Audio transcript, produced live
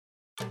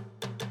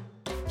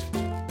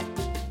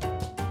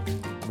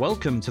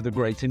Welcome to The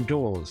Great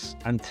Indoors,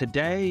 and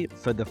today,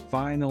 for the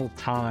final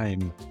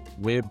time,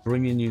 we're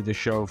bringing you the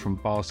show from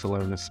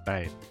Barcelona,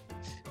 Spain.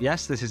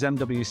 Yes, this is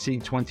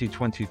MWC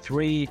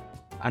 2023,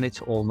 and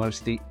it's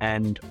almost the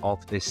end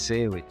of this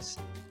series.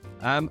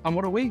 And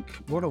what a week,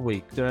 what a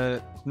week. There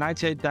are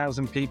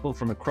 98,000 people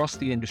from across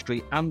the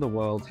industry and the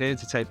world here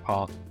to take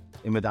part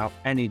in, without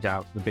any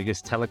doubt, the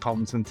biggest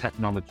telecoms and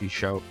technology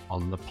show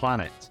on the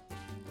planet.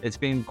 It's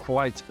been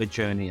quite a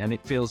journey, and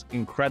it feels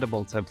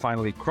incredible to have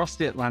finally crossed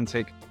the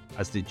Atlantic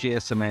as the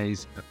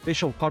GSMA's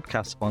official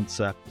podcast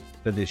sponsor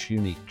for this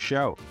unique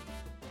show.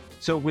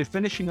 So we're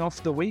finishing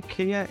off the week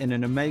here in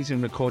an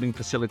amazing recording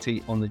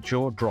facility on the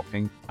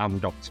jaw-dropping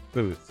Amdocs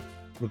booth,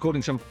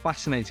 recording some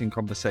fascinating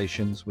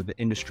conversations with the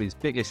industry's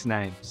biggest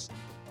names.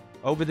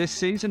 Over this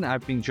season,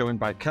 I've been joined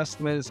by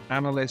customers,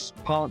 analysts,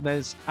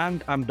 partners,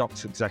 and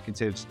Amdocs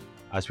executives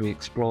as we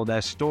explore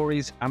their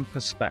stories and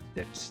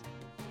perspectives.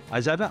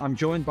 As ever, I'm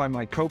joined by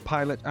my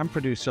co-pilot and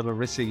producer,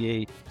 Larissa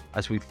Yee,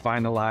 as we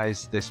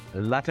finalize this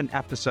 11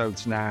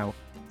 episodes now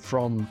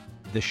from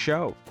the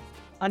show.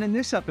 And in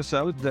this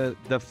episode,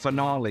 the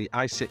finale,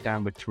 I sit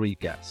down with three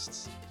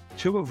guests,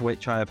 two of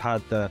which I have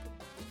had the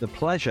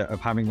pleasure of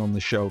having on the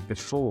show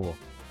before.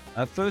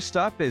 First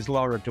up is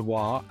Laura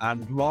Dewar,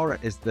 and Laura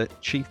is the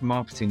Chief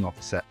Marketing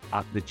Officer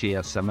at the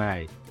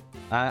GSMA.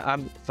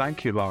 And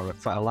thank you, Laura,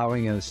 for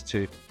allowing us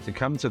to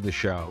come to the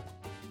show.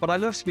 But I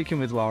love speaking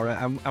with Laura,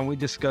 and we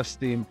discussed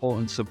the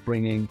importance of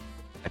bringing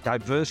a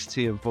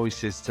diversity of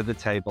voices to the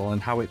table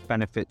and how it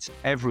benefits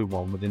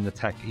everyone within the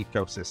tech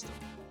ecosystem.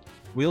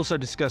 We also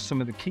discussed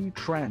some of the key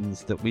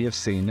trends that we have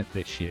seen at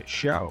this year's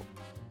show.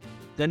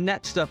 Then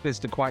next up is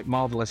the quite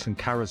marvelous and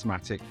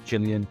charismatic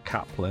Gillian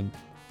Kaplan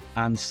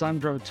and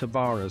Sandro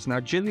Tavares.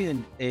 Now,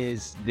 Gillian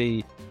is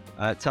the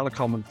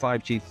telecom and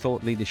 5G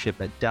thought leadership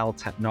at Dell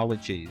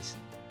Technologies,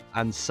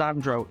 and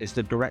Sandro is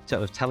the Director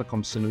of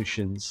Telecom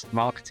Solutions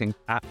Marketing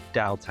at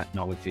Dell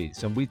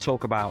Technologies. And we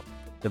talk about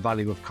the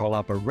value of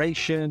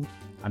collaboration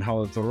and how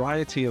a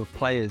variety of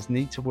players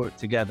need to work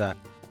together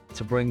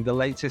to bring the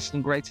latest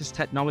and greatest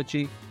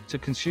technology to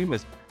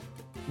consumers.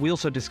 We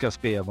also discuss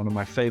beer, one of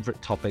my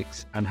favorite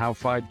topics, and how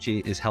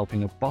 5G is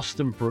helping a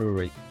Boston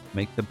brewery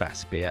make the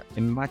best beer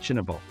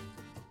imaginable.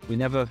 We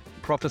never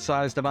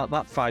prophesized about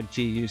that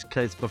 5G use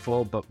case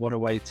before, but what a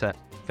way to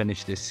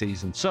finish this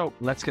season. So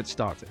let's get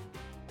started.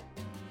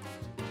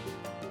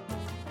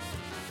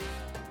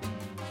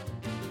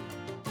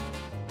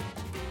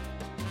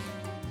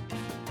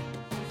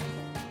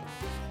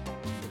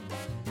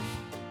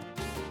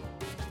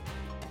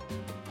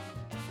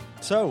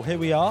 So here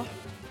we are,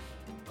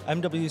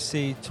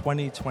 MWC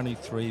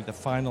 2023, the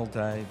final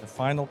day, the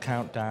final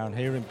countdown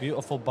here in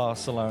beautiful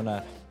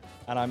Barcelona.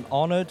 And I'm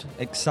honored,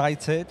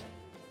 excited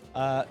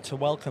to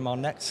welcome our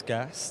next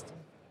guest,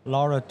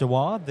 Laura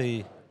Dewar,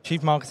 the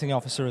Chief Marketing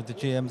Officer of the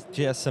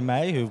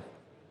GSMA, who,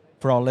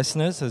 for our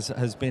listeners,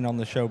 has been on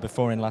the show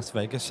before in Las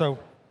Vegas. So,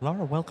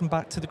 Laura, welcome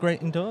back to The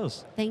Great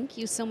Indoors. Thank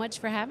you so much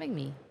for having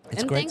me.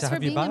 It's great to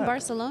have you back. And thanks for being in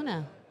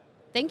Barcelona.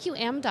 Thank you,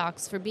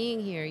 Amdocs, for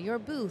being here. Your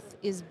booth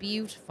is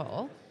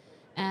beautiful,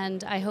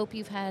 and I hope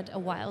you've had a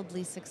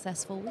wildly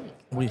successful week.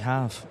 We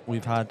have.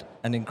 We've had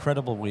an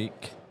incredible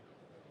week.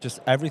 Just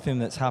everything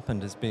that's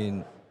happened has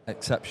been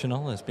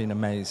exceptional, has been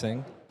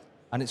amazing,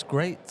 and it's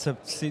great to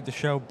see the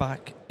show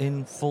back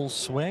in full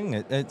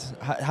swing.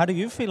 How do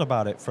you feel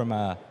about it from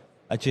a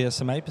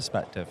GSMA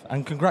perspective?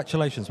 And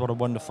congratulations, what a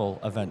wonderful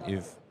event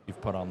you've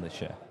put on this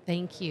year.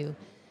 Thank you.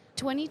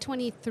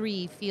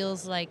 2023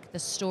 feels like the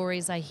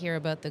stories I hear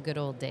about the good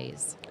old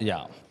days.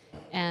 Yeah.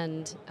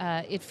 And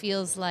it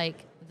feels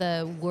like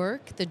the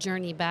work, the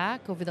journey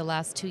back over the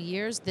last 2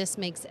 years, this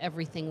makes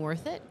everything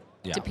worth it.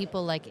 Yeah. To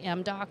people like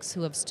Amdocs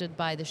who have stood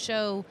by the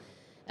show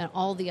and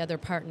all the other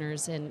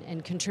partners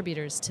and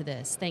contributors to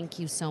this. Thank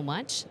you so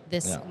much.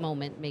 This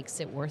moment makes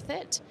it worth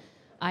it.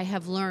 I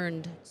have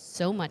learned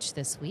so much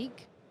this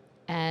week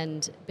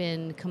and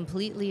been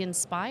completely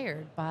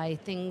inspired by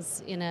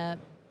things in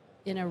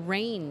a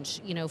range,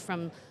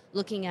 from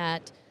looking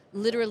at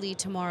literally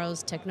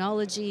tomorrow's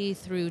technology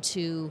through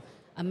to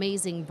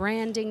amazing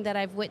branding that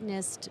I've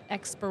witnessed,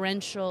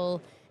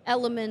 experiential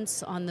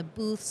elements on the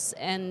booths,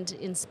 and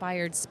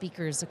inspired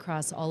speakers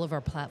across all of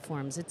our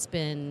platforms.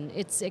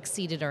 It's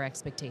exceeded our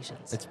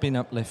expectations. It's been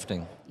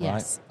uplifting,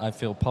 yes. Right? I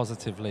feel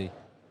positively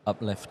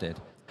uplifted.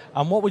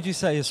 And what would you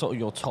say is sort of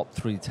your top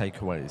three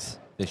takeaways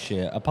this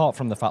year, apart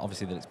from the fact,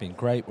 obviously, that it's been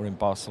great, we're in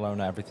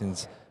Barcelona,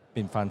 everything's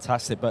been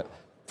fantastic, but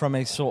from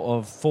a sort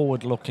of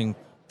forward-looking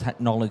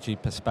technology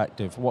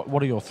perspective,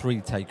 what are your three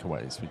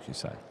takeaways, would you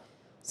say?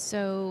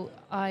 So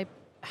I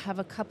have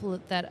a couple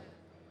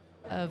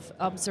of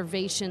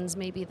observations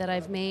maybe that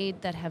I've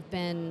made that have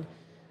been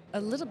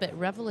a little bit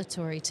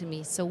revelatory to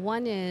me. So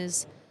one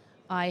is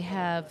I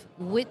have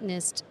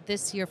witnessed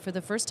this year for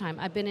the first time.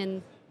 I've been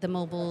in the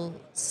mobile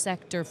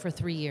sector for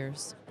 3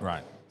 years.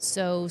 Right.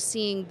 So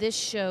seeing this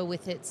show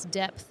with its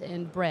depth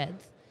and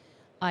breadth,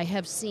 I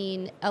have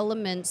seen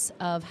elements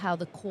of how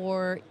the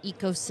core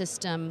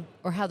ecosystem,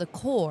 or how the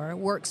core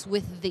works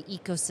with the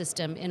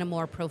ecosystem in a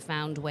more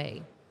profound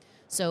way.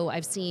 So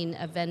I've seen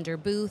a vendor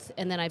booth,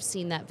 and then I've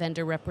seen that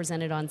vendor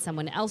represented on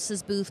someone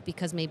else's booth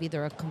because maybe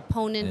they're a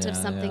component of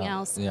something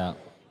else. Yeah.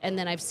 And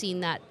then I've seen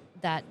that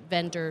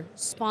vendor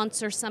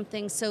sponsor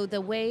something. So the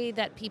way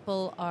that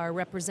people are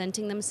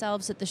representing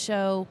themselves at the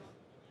show,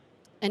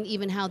 and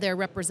even how they're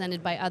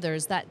represented by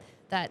others, that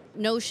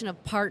notion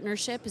of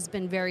partnership has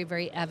been very,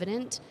 very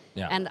evident.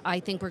 Yeah. And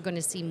I think we're going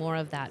to see more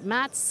of that.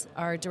 Mats,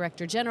 our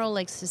director general,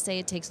 likes to say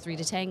it takes three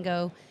to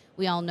tango.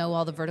 We all know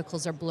all the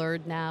verticals are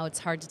blurred now. It's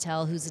hard to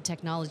tell who's a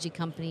technology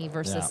company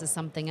versus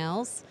something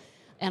else.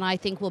 And I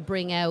think we'll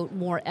bring out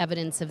more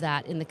evidence of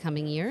that in the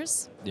coming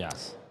years.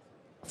 Yes.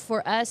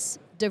 For us,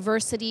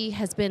 diversity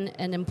has been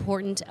an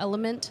important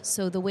element.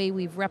 So the way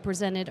we've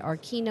represented our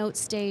keynote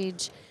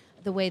stage,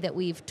 the way that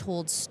we've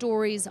told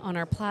stories on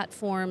our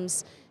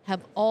platforms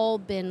have all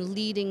been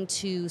leading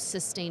to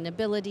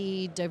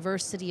sustainability,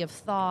 diversity of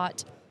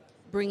thought,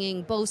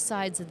 bringing both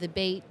sides of the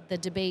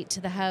debate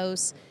to the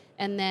House,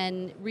 and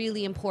then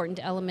really important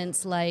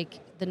elements like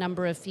the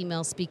number of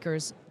female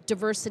speakers.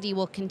 Diversity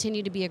will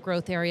continue to be a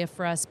growth area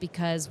for us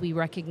because we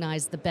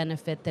recognize the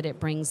benefit that it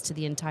brings to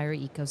the entire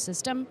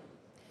ecosystem.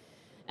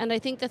 And I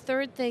think the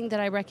third thing that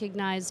I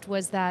recognized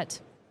was that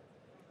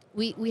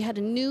we had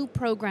a new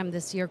program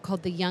this year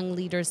called the Young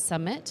Leaders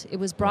Summit. It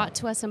was brought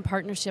to us in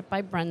partnership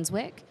by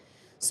Brunswick.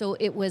 So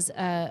it was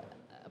a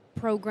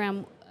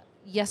program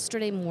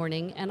yesterday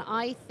morning, and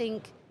I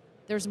think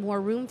there's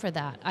more room for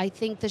that. I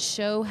think the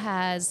show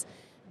has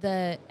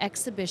the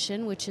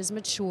exhibition, which is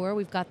mature.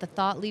 We've got the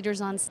thought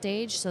leaders on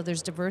stage, so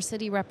there's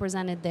diversity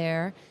represented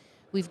there.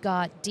 We've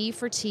got D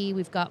for T.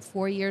 We've got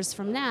 4 years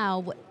from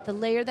now. The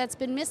layer that's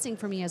been missing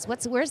for me is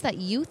where's that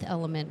youth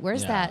element?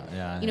 Where's that?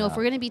 If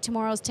we're going to be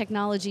tomorrow's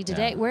technology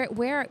today,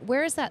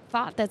 where is that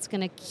thought that's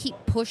going to keep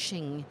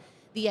pushing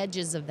the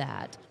edges of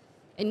that?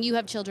 And you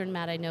have children,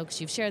 Matt, I know, because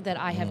you've shared that.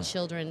 I have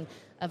children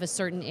of a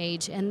certain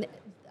age, and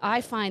I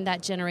find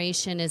that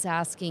generation is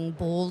asking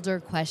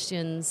bolder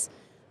questions.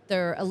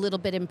 They're a little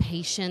bit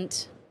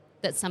impatient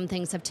that some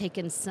things have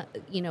taken,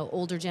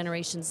 older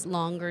generations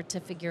longer to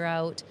figure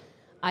out.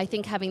 I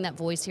think having that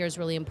voice here is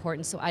really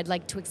important, so I'd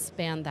like to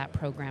expand that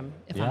program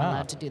if I'm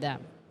allowed to do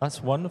that.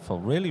 That's wonderful,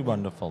 really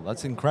wonderful.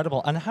 That's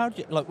incredible. And how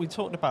do you, we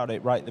talked about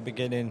it right at the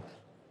beginning.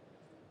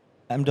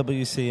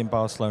 MWC in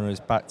Barcelona is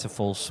back to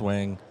full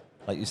swing.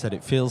 Like you said,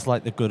 it feels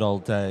like the good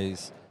old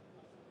days.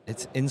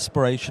 It's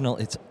inspirational,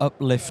 it's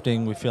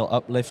uplifting. We feel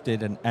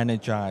uplifted and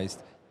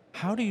energized.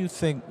 How do you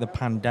think the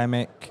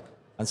pandemic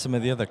and some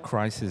of the other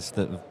crises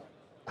that have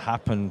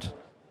happened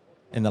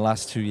in the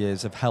last 2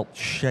 years have helped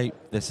shape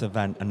this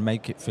event and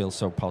make it feel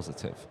so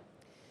positive?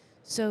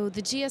 So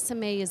the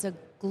GSMA is a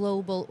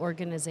global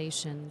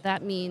organization.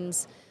 That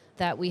means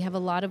that we have a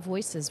lot of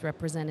voices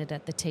represented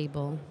at the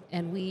table,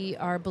 and we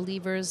are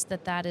believers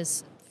that that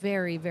is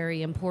very,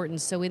 very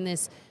important. So in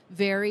this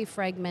very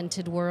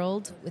fragmented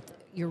world, with,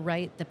 you're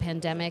right, the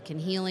pandemic and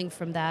healing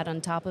from that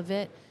on top of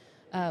it,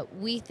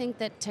 we think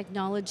that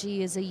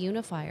technology is a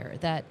unifier,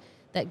 that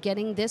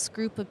getting this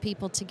group of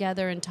people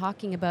together and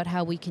talking about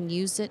how we can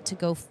use it to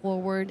go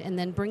forward, and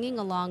then bringing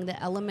along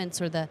the elements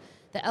or the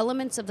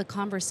elements of the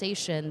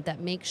conversation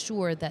that make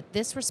sure that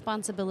this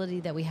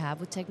responsibility that we have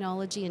with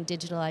technology and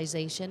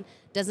digitalization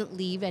doesn't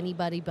leave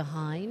anybody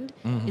behind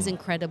is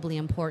incredibly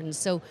important.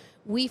 So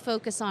we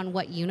focus on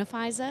what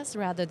unifies us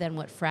rather than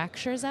what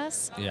fractures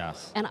us.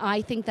 Yes. And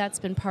I think that's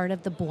been part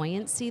of the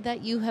buoyancy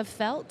that you have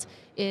felt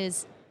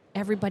is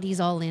everybody's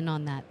all in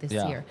on that this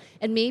year.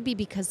 And maybe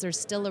because there's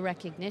still a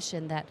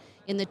recognition that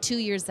in the 2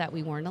 years that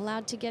we weren't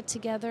allowed to get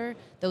together,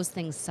 those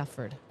things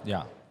suffered.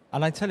 Yeah.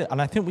 And I tell you,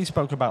 and I think we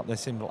spoke about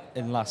this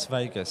in Las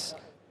Vegas,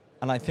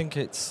 and I think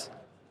it's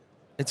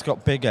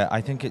got bigger.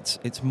 I think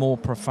it's more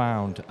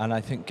profound. And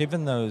I think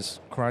given those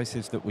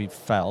crises that we've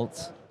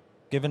felt,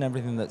 given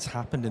everything that's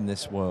happened in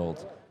this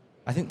world,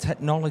 I think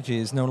technology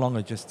is no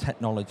longer just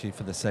technology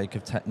for the sake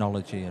of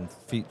technology and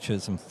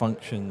features and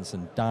functions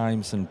and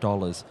dimes and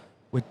dollars.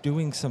 We're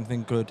doing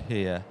something good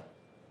here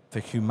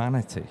for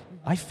humanity.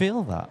 I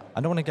feel that.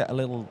 I don't want to get a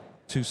little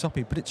too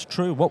soppy, but it's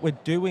true. What we're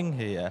doing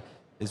here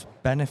is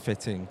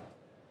benefiting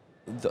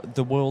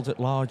the world at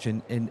large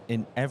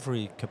in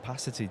every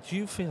capacity. Do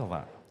you feel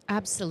that?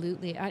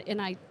 Absolutely.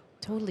 I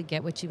totally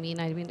get what you mean.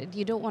 I mean,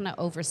 you don't want to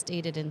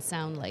overstate it and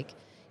sound like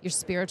you're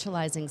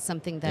spiritualizing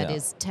something that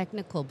is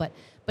technical, but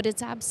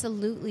it's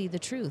absolutely the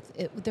truth.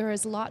 There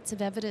is lots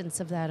of evidence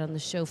of that on the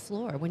show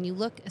floor. When you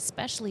look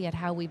especially at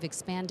how we've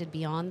expanded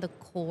beyond the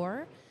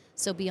core,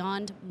 so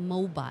beyond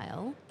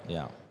mobile,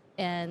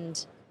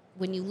 and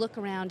when you look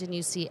around and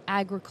you see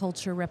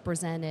agriculture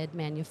represented,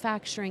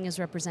 manufacturing is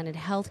represented,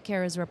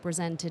 healthcare is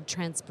represented,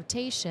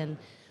 transportation,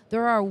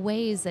 there are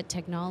ways that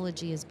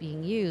technology is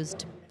being used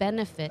to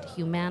benefit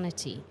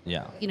humanity.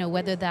 You know,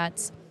 whether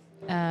that's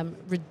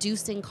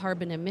reducing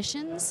carbon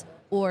emissions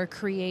or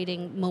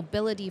creating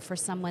mobility for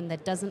someone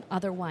that doesn't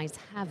otherwise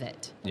have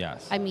it.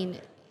 I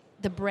mean,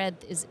 the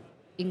breadth is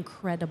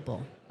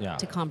incredible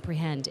to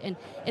comprehend. And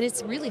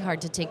it's really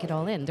hard to take it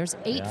all in. There's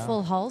 8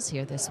 full halls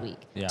here this week.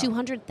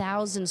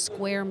 200,000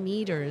 square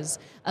meters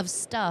of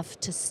stuff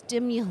to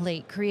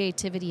stimulate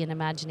creativity and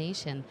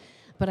imagination.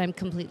 but I'm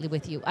completely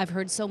with you. I've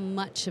heard so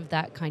much of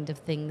that kind of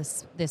thing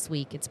this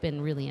week. It's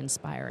been really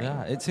inspiring.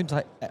 Yeah, it seems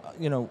like,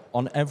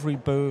 on every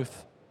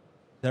booth,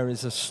 there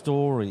is a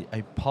story,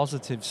 a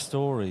positive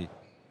story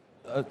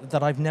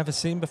that I've never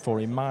seen before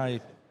in my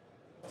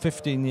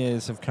 15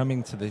 years of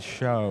coming to this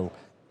show.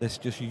 This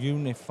just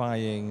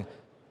unifying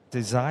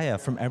desire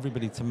from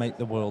everybody to make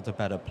the world a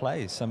better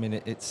place. I mean,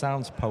 it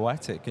sounds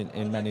poetic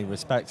in many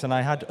respects. And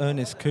I had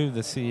Ernest Koo,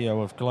 the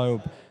CEO of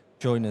Globe,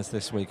 join us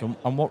this week.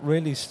 And what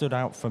really stood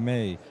out for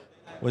me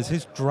was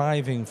his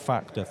driving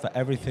factor for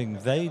everything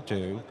they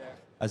do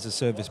as a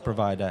service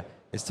provider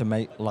is to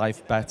make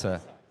life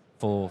better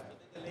for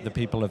the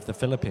people of the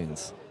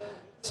Philippines.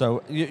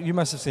 So you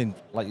must have seen,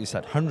 like you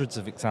said, hundreds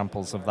of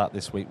examples of that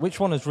this week. Which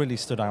one has really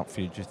stood out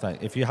for you, do you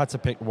think? If you had to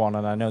pick one,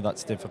 and I know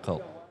that's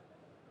difficult.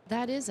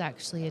 That is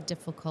actually a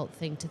difficult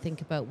thing to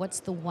think about.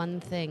 What's the one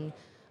thing?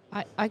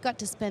 I got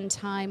to spend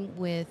time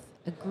with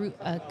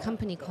a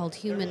company called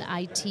Human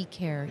IT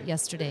Care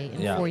yesterday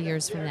in 4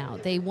 years from now.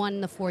 They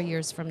won the 4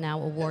 years from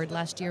now award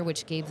last year,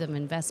 which gave them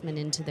investment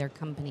into their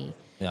company.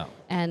 Yeah.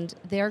 And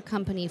their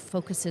company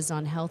focuses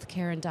on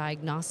healthcare and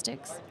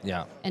diagnostics.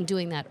 Yeah. And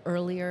doing that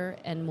earlier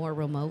and more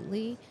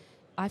remotely.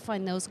 I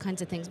find those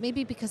kinds of things,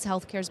 maybe because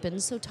healthcare has been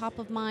so top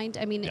of mind.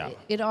 I mean,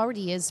 it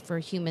already is for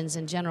humans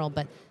in general,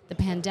 but the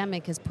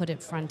pandemic has put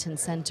it front and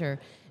center.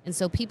 And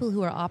so people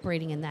who are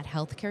operating in that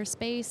healthcare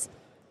space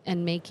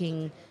and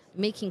making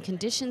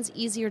conditions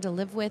easier to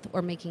live with,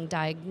 or making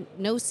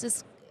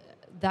diagnosis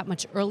that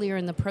much earlier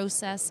in the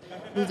process,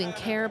 moving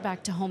care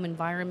back to home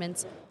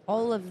environments,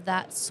 all of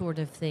that sort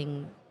of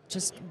thing,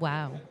 just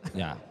wow.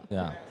 Yeah.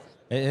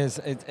 It is.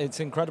 It's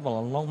incredible,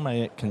 and long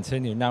may it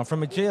continue. Now,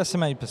 from a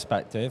GSMA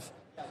perspective,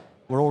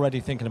 we're already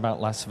thinking about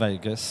Las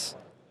Vegas.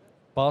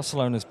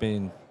 Barcelona's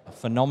been a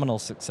phenomenal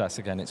success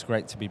again. It's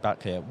great to be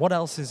back here. What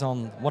else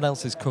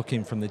is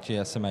cooking from the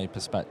GSMA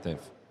perspective?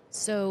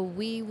 So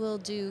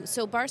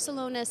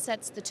Barcelona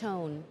sets the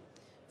tone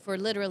for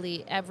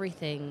literally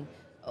everything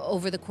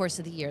over the course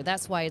of the year.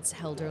 That's why it's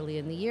held early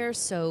in the year.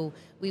 So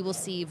we will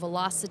see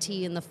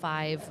Velocity and the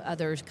 5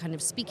 other kind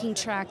of speaking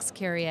tracks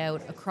carry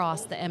out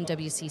across the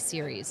MWC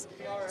series.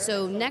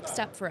 So next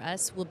up for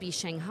us will be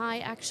Shanghai,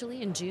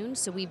 actually, in June.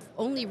 So we've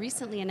only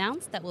recently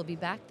announced that we'll be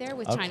back there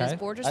with China's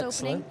borders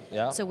opening.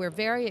 Yeah. So we're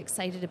very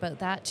excited about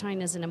that.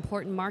 China's an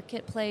important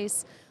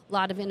marketplace, a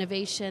lot of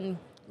innovation,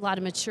 a lot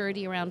of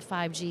maturity around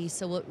 5G.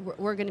 So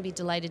we're going to be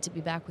delighted to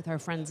be back with our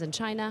friends in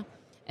China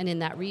and in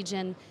that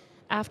region.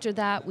 After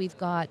that, we've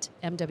got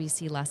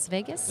MWC Las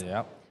Vegas,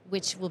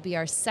 which will be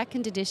our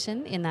second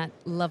edition in that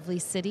lovely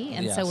city.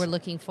 And so we're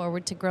looking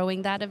forward to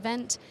growing that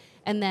event.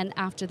 And then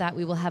after that,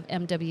 we will have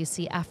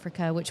MWC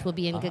Africa, which will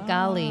be in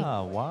Kigali.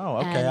 Ah, wow.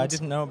 Okay, I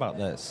didn't know about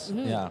this.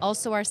 Mm-hmm. Yeah.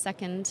 Also our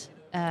second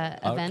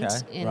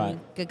event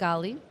in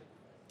Kigali.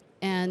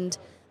 And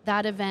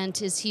that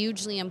event is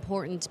hugely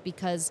important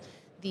because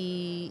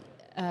the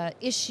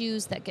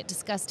issues that get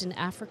discussed in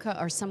Africa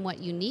are somewhat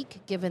unique,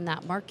 given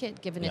that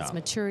market, given its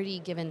maturity,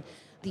 given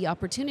the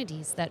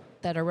opportunities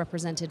that are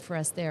represented for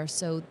us there.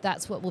 So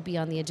that's what will be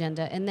on the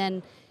agenda. And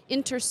then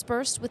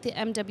interspersed with the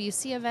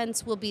MWC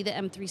events will be the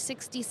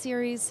M360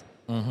 series,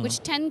 which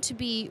tend to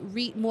be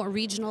more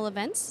regional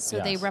events.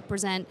 So they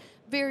represent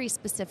very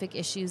specific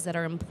issues that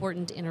are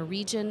important in a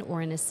region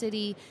or in a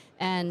city,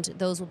 and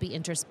those will be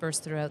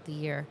interspersed throughout the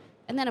year.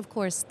 And then, of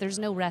course, there's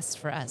no rest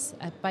for us.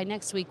 By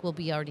next week, we'll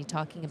be already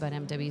talking about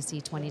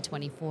MWC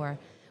 2024,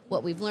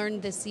 what we've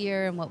learned this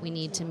year and what we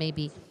need to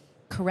maybe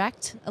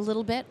correct a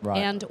little bit,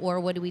 and or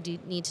what do we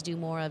need to do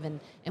more of,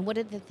 and what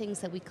are the things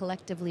that we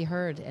collectively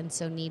heard and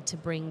so need to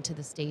bring to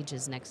the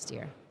stages next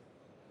year.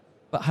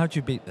 But how do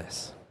you beat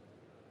this?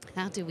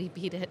 How do we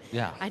beat it?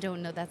 Yeah. I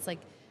don't know. That's like,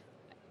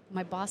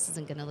 my boss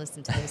isn't going to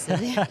listen to this.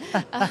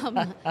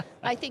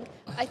 I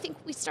think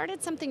we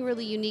started something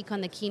really unique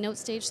on the keynote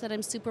stage that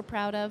I'm super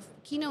proud of.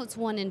 Keynotes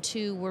 1 and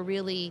 2 were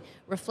really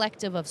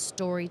reflective of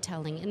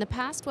storytelling. In the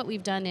past, what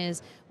we've done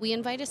is we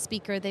invite a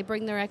speaker, they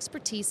bring their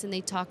expertise, and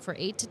they talk for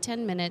 8 to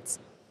 10 minutes.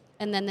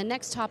 And then the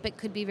next topic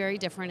could be very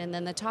different, and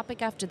then the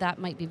topic after that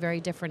might be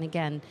very different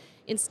again.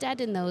 Instead,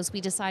 in those, we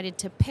decided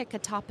to pick a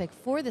topic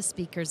for the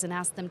speakers and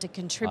ask them to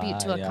contribute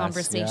to a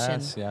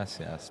conversation. Yes.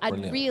 Brilliant.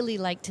 I'd really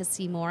like to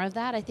see more of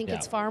that. I think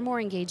it's far more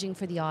engaging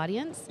for the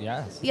audience.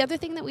 Yes. The other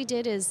thing that we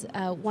did is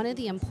one of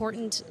the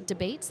important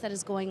debates that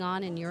is going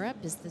on in Europe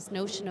is this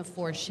notion of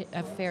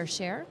fair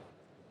share.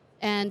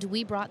 And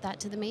we brought that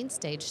to the main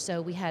stage.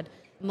 So we had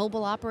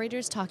mobile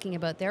operators talking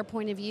about their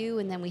point of view,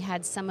 and then we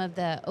had some of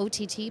the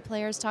OTT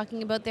players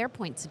talking about their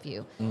points of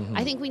view.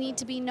 I think we need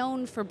to be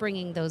known for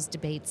bringing those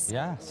debates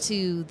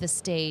to the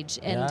stage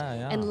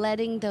and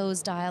letting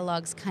those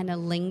dialogues kind of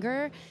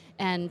linger,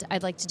 and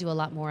I'd like to do a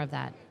lot more of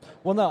that.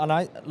 Well, no, and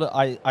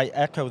I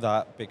echo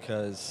that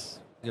because,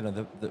 you know,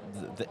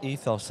 the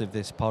ethos of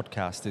this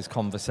podcast is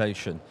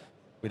conversation.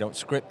 We don't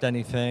script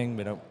anything,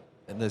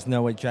 there's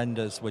no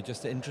agendas. We're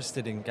just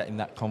interested in getting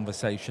that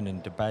conversation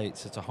and debate.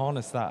 So to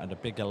harness that at a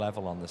bigger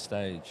level on the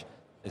stage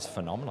is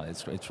phenomenal.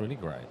 It's really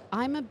great.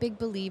 I'm a big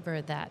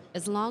believer that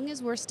as long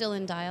as we're still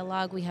in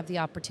dialogue, we have the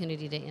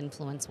opportunity to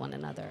influence one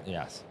another.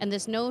 Yes. And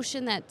this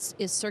notion that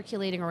is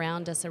circulating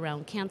around us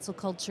around cancel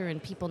culture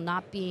and people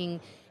not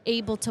being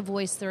able to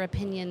voice their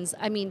opinions,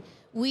 I mean,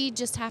 we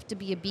just have to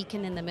be a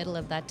beacon in the middle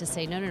of that to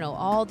say, no,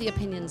 all the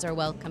opinions are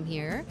welcome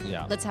here.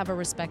 Yeah. Let's have a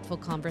respectful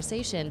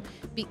conversation,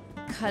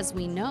 because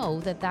we know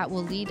that that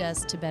will lead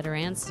us to better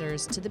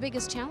answers to the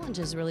biggest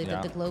challenges, really,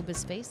 that the globe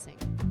is facing.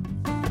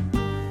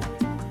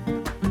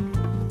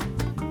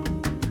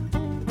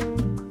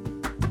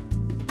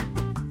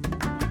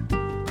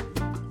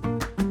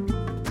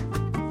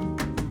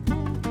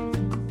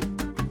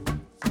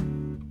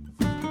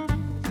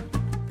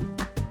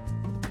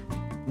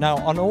 Now,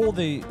 on all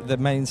the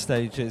main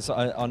stages,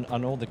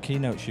 on all the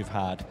keynotes you've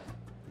had,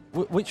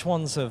 which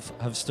ones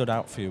have stood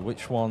out for you?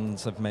 Which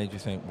ones have made you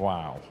think,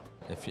 wow,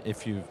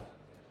 if you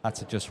had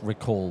to just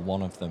recall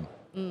one of them?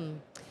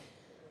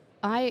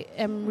 I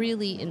am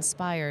really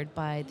inspired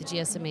by the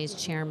GSMA's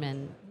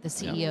chairman, the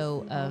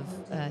CEO of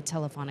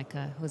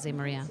Telefonica, Jose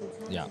Maria.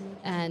 Yeah.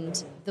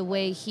 And the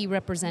way he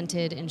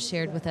represented and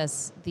shared with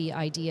us the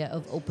idea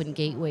of Open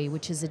Gateway,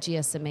 which is a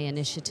GSMA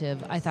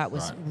initiative, I thought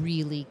was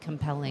really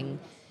compelling.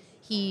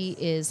 He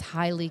is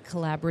highly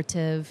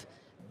collaborative,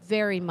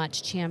 very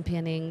much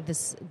championing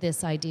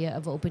this idea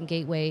of Open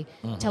Gateway.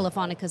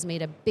 Telefonica's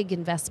made a big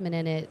investment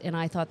in it, and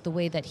I thought the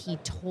way that he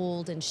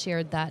told and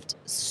shared that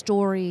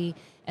story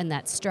and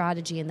that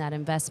strategy and that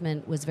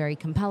investment was very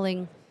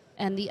compelling.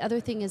 And the other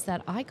thing is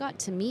that I got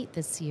to meet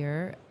this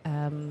year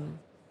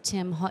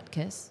Tim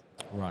Höttges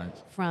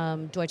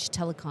from Deutsche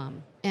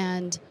Telekom,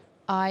 and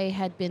I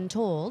had been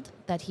told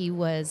that he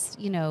was,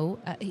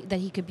 that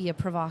he could be a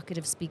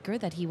provocative speaker,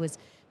 that he was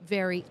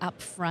very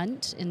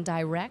upfront and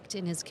direct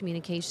in his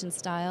communication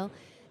style,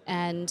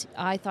 and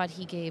I thought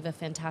he gave a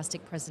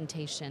fantastic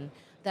presentation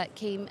that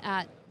came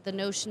at the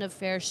notion of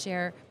fair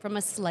share from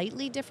a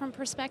slightly different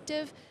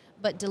perspective,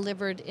 but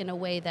delivered in a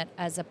way that,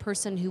 as a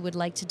person who would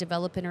like to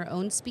develop in her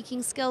own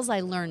speaking skills,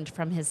 I learned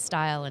from his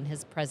style and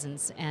his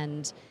presence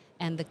and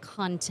the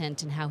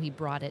content and how he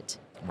brought it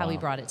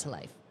to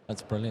life.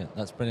 That's brilliant.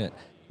 That's brilliant.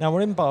 Now,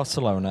 we're in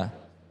Barcelona.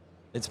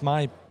 It's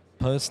my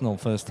personal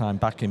first time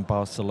back in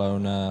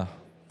Barcelona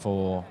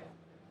for,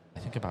 I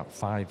think, about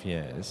 5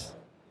 years.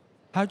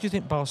 How do you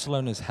think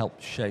Barcelona's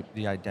helped shape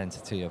the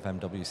identity of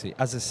MWC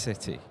as a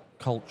city,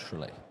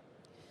 culturally?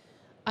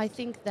 I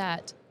think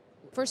that,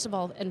 first of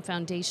all, and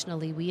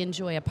foundationally, we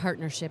enjoy a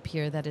partnership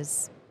here that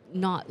is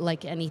not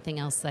like anything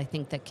else I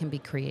think that can be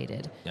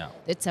created. Yeah.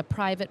 It's a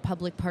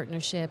private-public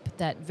partnership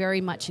that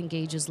very much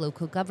engages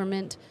local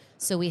government.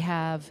 So we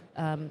have,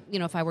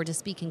 if I were to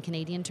speak in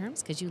Canadian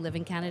terms, because you live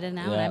in Canada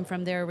now and I'm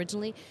from there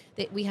originally,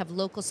 we have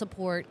local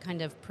support,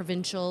 kind of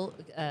provincial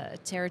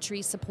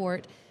territory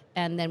support,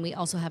 and then we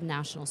also have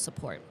national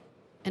support.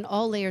 And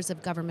all layers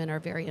of government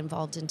are very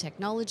involved in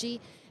technology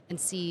and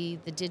see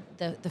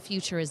the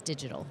future as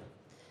digital.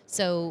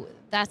 So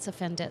that's a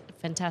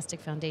fantastic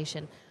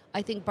foundation.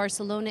 I think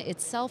Barcelona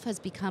itself has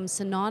become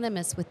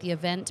synonymous with the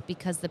event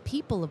because the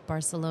people of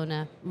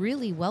Barcelona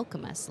really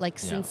welcome us,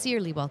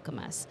 sincerely welcome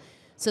us.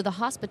 So the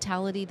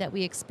hospitality that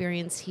we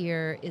experience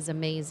here is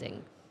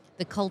amazing.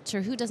 The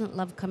culture, who doesn't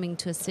love coming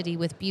to a city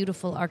with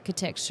beautiful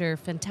architecture,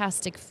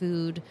 fantastic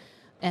food,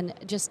 and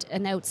just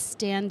an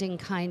outstanding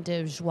kind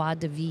of joie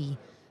de vivre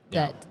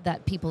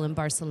that people in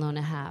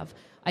Barcelona have.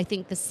 I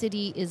think the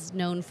city is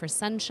known for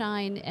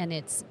sunshine and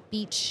its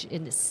beach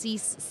and the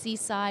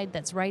seaside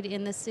that's right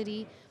in the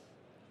city.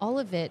 All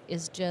of it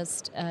is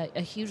just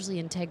a hugely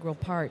integral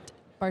part.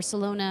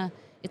 Barcelona,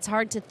 it's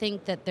hard to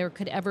think that there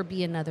could ever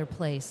be another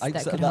place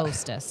that could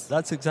host us.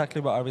 That's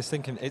exactly what I was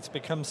thinking. It's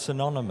become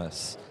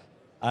synonymous.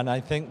 And I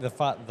think the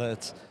fact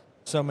that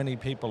so many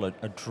people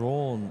are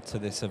drawn to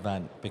this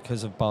event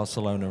because of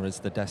Barcelona as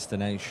the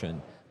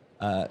destination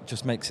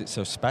just makes it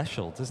so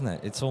special, doesn't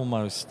it? It's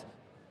almost,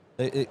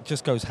 it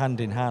just goes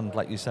hand in hand,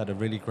 like you said, a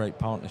really great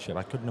partnership.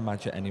 I couldn't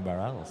imagine anywhere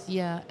else.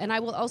 Yeah, and I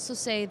will also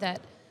say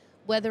that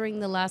weathering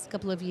the last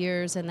couple of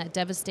years and that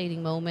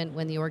devastating moment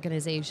when the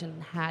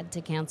organization had to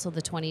cancel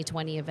the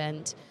 2020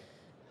 event,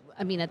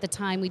 I mean, at the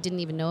time we didn't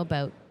even know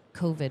about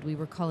COVID. We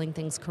were calling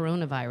things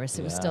coronavirus.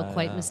 It was still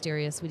quite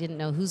mysterious. We didn't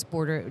know whose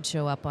border it would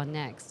show up on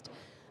next.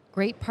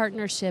 Great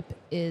partnership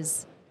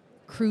is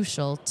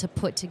crucial to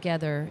put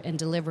together and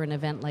deliver an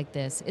event like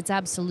this. It's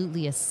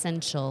absolutely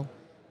essential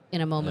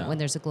in a moment when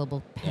there's a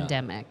global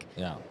pandemic.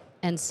 Yeah.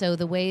 And so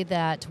the way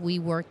that we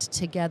worked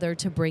together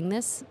to bring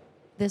this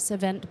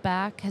event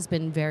back has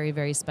been very,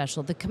 very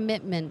special. The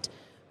commitment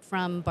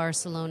from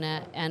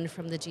Barcelona and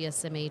from the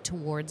GSMA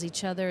towards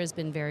each other has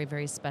been very,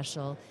 very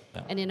special.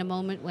 Yeah. And in a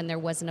moment when there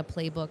wasn't a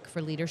playbook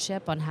for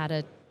leadership on how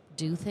to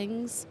do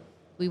things,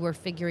 we were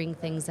figuring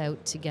things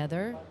out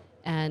together.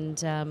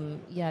 And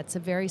it's a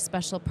very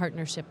special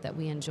partnership that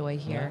we enjoy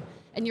here. Yeah.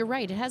 And you're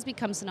right, it has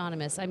become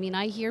synonymous. I mean,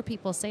 I hear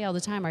people say all the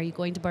time, "Are you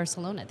going to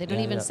Barcelona?" They don't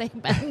even say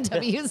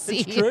MWC.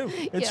 It's true.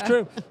 It's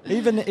true.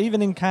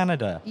 Even in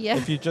Canada, Yeah.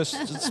 if you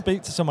just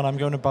speak to someone, I'm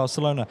going to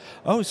Barcelona.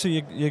 Oh, so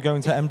you're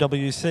going to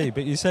MWC,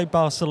 but you say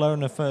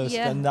Barcelona first,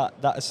 Yeah. and that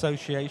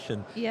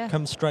association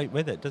comes straight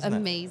with it, doesn't it?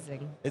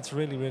 Amazing. It's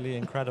really, really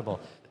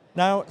incredible.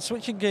 Now,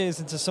 switching gears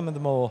into some of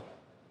the more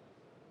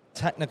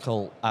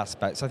technical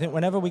aspects, I think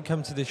whenever we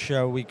come to this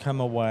show, we come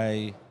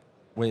away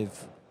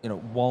with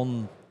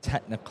one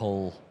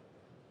technical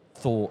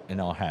thought in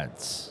our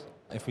heads.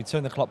 If we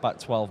turn the clock back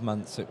 12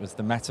 months, it was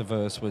the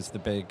metaverse was the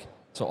big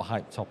sort of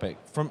hype topic.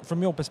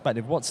 From your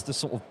perspective, what's the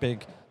sort of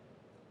big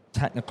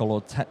technical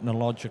or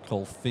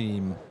technological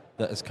theme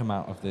that has come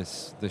out of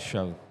this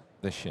show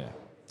this year?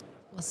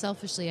 Well,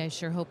 selfishly, I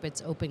sure hope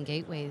it's Open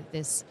Gateway,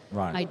 this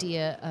Right.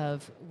 idea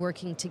of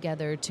working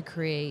together to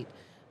create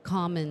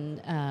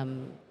common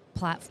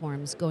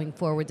platforms going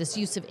forward, this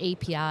use of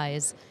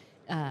APIs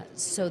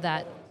so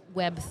that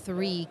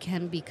Web3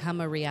 can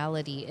become a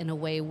reality in a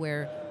way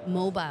where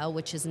mobile,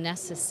 which is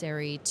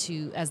necessary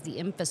as the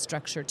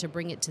infrastructure to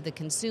bring it to the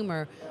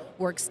consumer,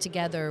 works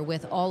together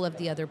with all of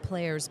the other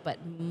players, but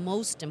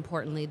most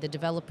importantly, the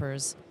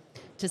developers,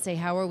 to say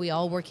how are we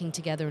all working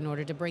together in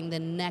order to bring the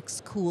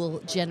next cool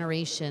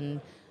generation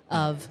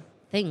of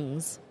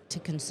things to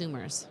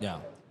consumers. Yeah.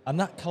 And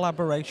that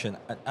collaboration,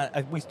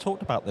 we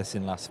talked about this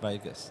in Las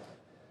Vegas.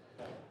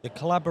 The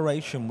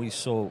collaboration we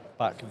saw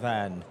back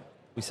then,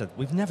 we said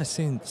we've never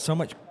seen so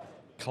much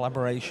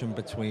collaboration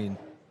between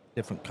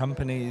different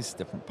companies,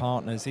 different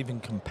partners,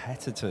 even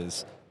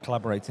competitors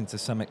collaborating to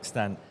some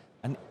extent,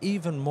 and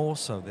even more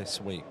so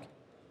this week.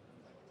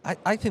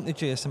 I think the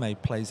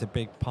GSMA plays a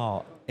big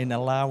part in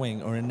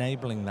allowing or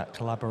enabling that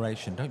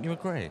collaboration. Don't you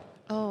agree?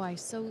 Oh, I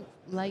so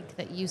like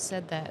that you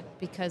said that,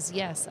 because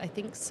yes, I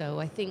think so.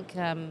 I think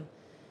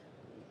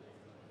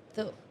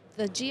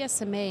the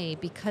GSMA,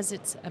 because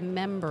it's a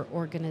member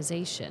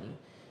organization,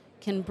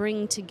 can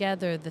bring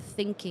together the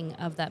thinking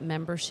of that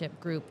membership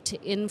group to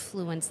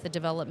influence the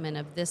development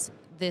of this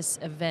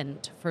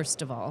event,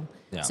 first of all.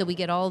 Yeah. So we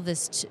get all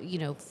this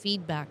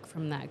feedback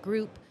from that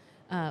group,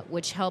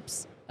 which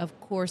helps, of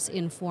course,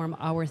 inform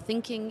our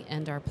thinking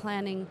and our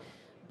planning,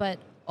 but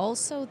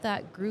also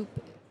that group,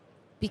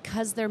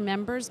 because they're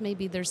members,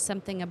 maybe there's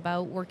something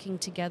about working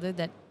together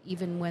that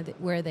even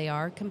where they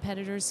are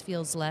competitors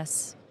feels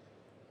less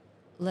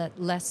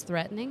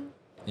threatening.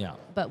 Yeah.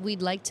 But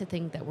we'd like to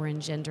think that we're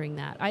engendering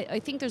that. I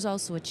think there's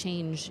also a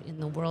change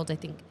in the world. I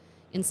think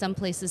in some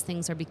places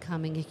things are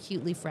becoming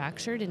acutely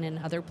fractured, and in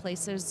other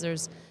places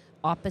there's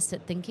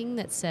opposite thinking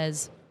that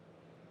says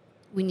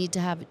we need to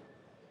have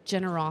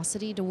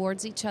generosity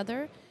towards each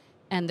other,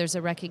 and there's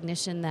a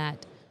recognition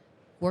that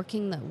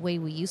working the way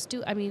we used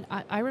to. I mean,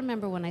 I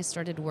remember when I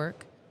started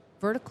work,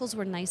 verticals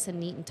were nice and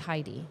neat and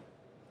tidy.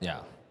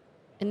 Yeah.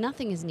 And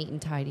nothing is neat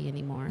and tidy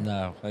anymore.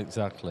 No,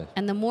 exactly.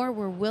 And the more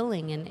we're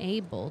willing and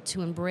able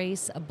to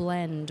embrace a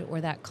blend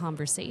or that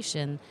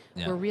conversation,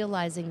 we're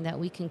realizing that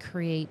we can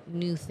create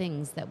new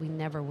things that we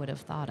never would have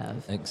thought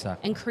of.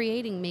 Exactly. And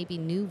creating maybe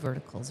new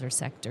verticals or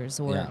sectors,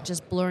 or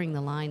just blurring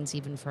the lines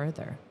even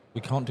further. We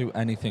can't do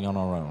anything on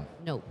our own.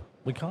 Nope.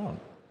 We can't.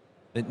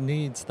 It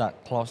needs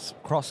that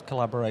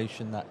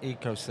cross-collaboration, that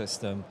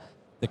ecosystem,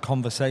 the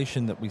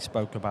conversation that we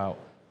spoke about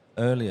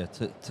earlier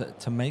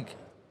to make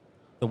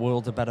the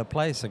world a better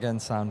place. Again,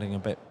 sounding a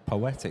bit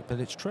poetic, but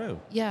it's true.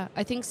 Yeah,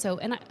 I think so.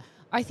 And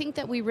I think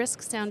that we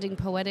risk sounding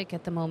poetic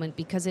at the moment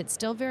because it's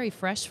still very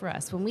fresh for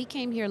us. When we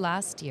came here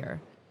last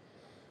year,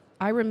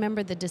 I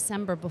remember the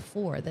December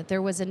before that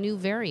there was a new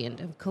variant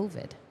of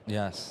COVID.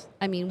 Yes.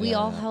 I mean, we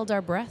all held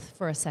our breath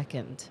for a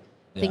second,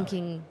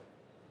 thinking,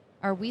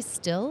 are we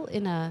still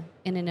in an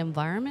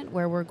environment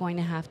where we're going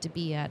to have to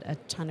be at a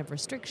ton of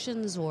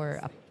restrictions,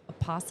 or a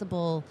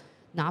possible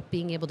not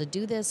being able to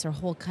do this, or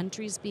whole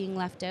countries being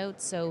left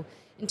out? So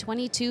in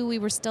 22, we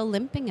were still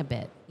limping a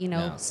bit,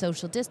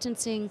 social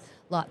distancing,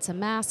 lots of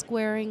mask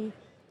wearing.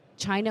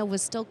 China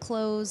was still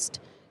closed.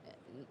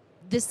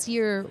 This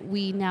year,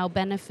 we now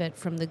benefit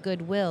from the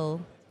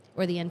goodwill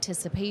or the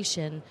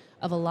anticipation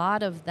of a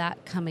lot of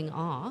that coming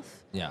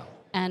off. Yeah.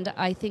 And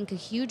I think a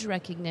huge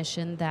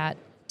recognition that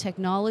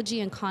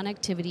technology and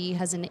connectivity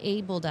has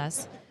enabled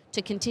us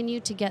to continue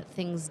to get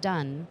things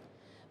done,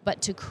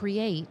 but to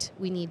create,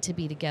 we need to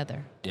be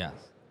together. Yes,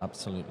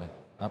 absolutely.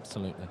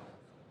 Absolutely.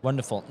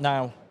 Wonderful.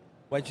 Now,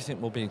 where do you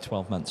think we'll be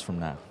 12 months from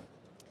now?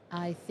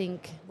 I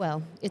think,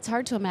 well, it's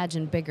hard to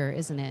imagine bigger,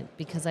 isn't it?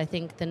 Because I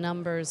think the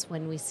numbers,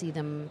 when we see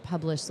them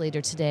published later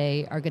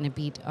today, are going to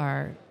beat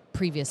our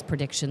previous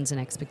predictions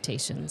and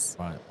expectations.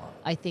 Right.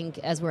 I think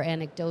as we're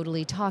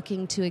anecdotally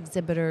talking to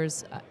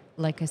exhibitors,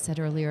 like I said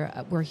earlier,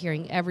 we're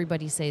hearing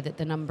everybody say that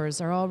the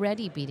numbers are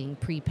already beating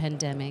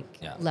pre-pandemic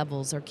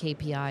levels or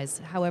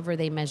KPIs, however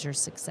they measure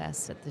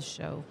success at the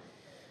show.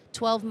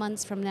 12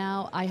 months from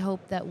now, I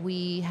hope that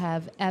we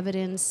have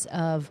evidence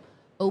of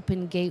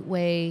Open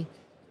Gateway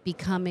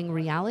becoming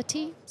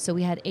reality. So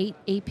we had 8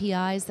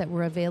 APIs that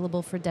were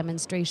available for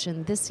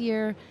demonstration this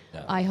year.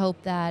 Yeah. I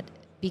hope that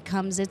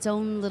becomes its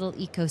own little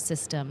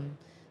ecosystem.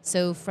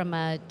 So from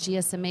a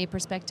GSMA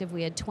perspective,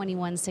 we had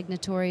 21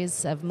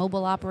 signatories of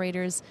mobile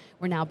operators.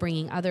 We're now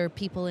bringing other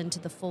people into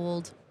the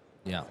fold.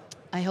 Yeah.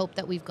 I hope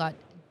that we've got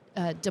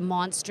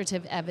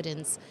demonstrative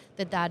evidence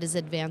that that is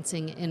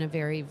advancing in a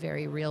very,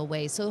 very real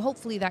way. So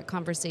hopefully that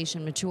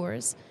conversation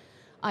matures.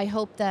 I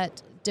hope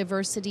that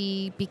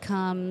diversity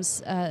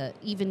becomes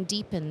even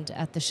deepened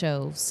at the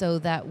show so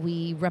that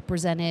we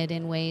represent it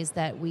in ways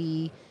that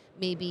we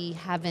maybe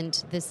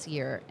haven't this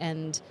year.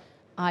 And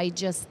I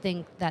just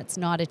think that's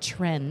not a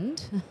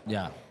trend.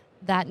 Yeah.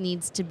 That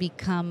needs to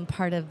become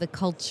part of the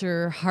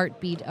culture,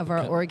 heartbeat of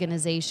our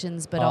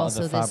organizations, but Part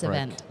also of the this fabric.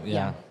 event.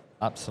 Yeah.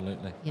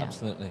 Absolutely. Yeah.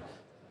 Absolutely.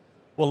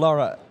 Well,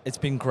 Laura, it's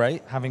been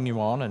great having you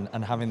on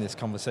and having this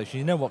conversation.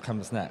 You know what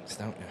comes next,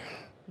 don't you?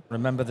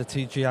 Remember the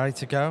TGI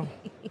to go?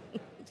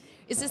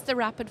 Is this the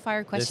rapid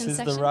fire question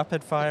section? This is the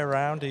rapid fire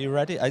round. Are you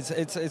ready?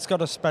 It's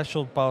got a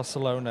special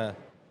Barcelona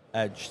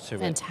edge to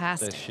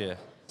Fantastic. it this year.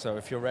 So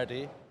if you're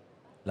ready,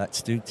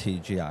 let's do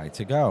TGI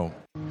to go.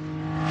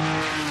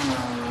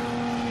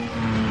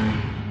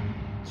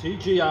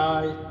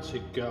 TGI to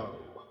go.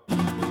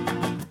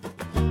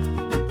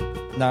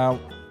 Now,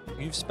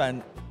 you've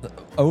spent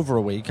over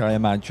a week, I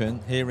imagine,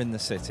 here in the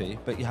city,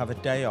 but you have a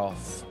day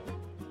off.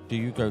 Do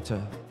you go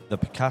to the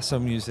Picasso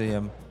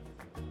Museum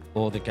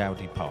or the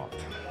Gaudi Park?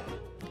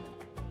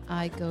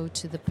 I go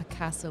to the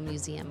Picasso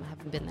Museum. I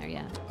haven't been there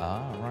yet.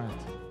 Ah, right.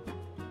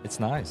 It's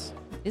nice.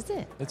 Is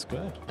it? It's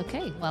good.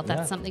 Okay, well,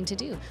 that's Yeah. something to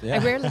do. Yeah. I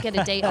rarely get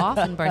a day off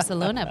in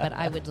Barcelona, but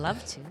I would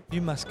love to.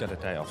 You must get a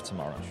day off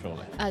tomorrow,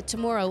 surely.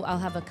 Tomorrow, I'll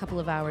have a couple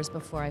of hours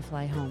before I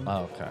fly home.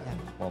 Oh, okay. Yeah.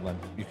 Well, then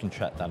you can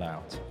check that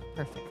out.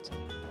 Perfect.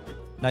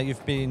 Now,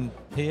 you've been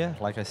here,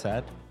 like I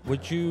said.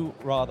 Would you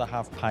rather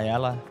have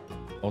paella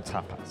or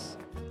tapas?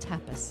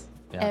 Tapas.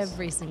 Yes.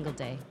 Every single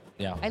day.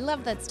 Yeah. I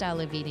love that style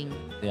of eating.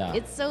 Yeah.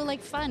 It's so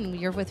like fun.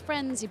 You're with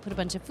friends, you put a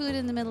bunch of food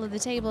in the middle of the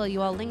table,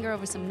 you all linger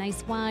over some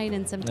nice wine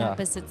and some Yeah.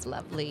 tapas. It's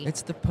lovely.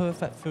 It's the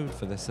perfect food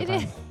for this It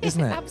event, is.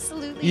 isn't it?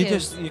 Absolutely You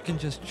is. you can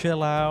just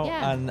chill out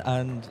Yeah. and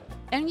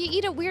And you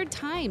eat at weird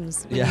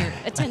times when Yeah. you're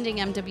attending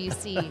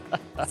MWC.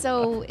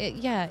 So,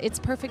 it's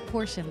perfect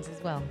portions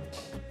as well.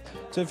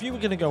 So if you were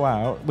going to go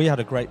out, we had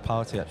a great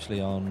party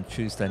actually on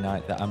Tuesday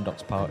night. The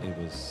Amdocs party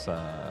was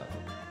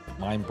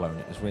mind-blowing.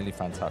 It was really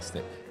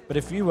fantastic. But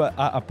if you were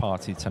at a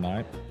party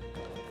tonight,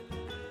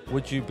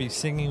 would you be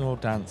singing or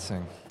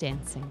dancing?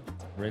 Dancing.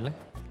 Really?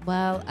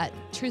 Well,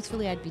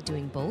 truthfully, I'd be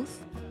doing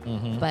both.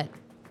 Mm-hmm. But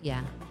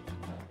yeah,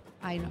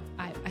 I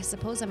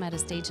suppose I'm at a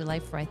stage of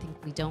life where I think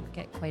we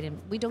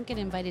don't get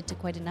invited to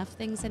quite enough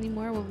things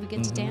anymore where we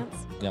get to dance,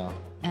 Yeah.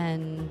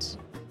 and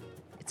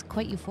it's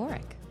quite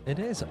euphoric. It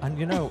is. And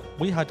you know,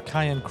 we had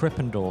Kyan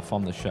Krippendorf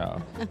on the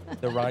show,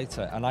 the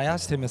writer, and I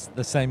asked him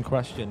the same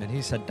question, and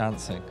he said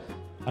dancing.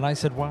 And I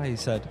said, why? He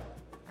said,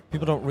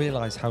 people don't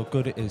realize how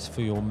good it is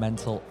for your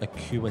mental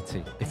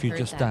acuity if you heard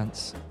just that.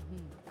 dance.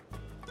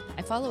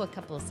 I follow a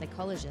couple of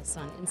psychologists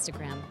on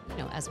Instagram,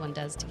 as one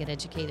does to get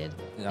educated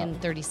Yeah. in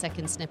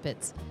 30-second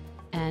snippets.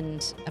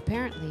 And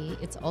apparently,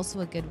 it's also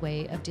a good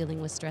way of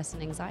dealing with stress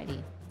and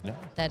anxiety. Yeah.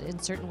 That in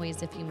certain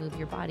ways, if you move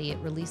your body, it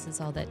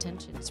releases all that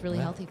tension. It's really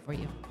Yeah. healthy for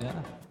you. Yeah.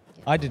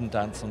 I didn't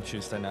dance on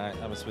Tuesday night.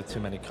 I was with too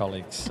many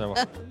colleagues, so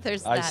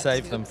There's I that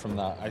saved too. them from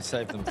that.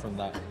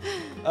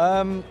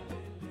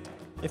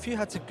 If you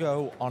had to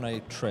go on a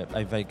trip,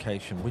 a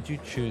vacation, would you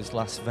choose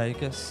Las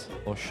Vegas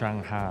or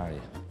Shanghai?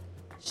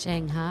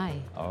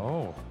 Shanghai,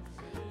 Oh.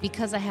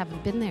 because I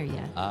haven't been there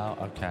yet. Oh,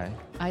 okay.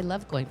 I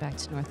love going back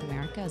to North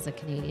America as a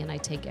Canadian. I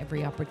take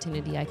every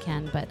opportunity I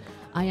can, but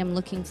I am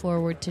looking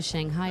forward to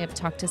Shanghai. I've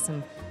talked to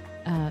some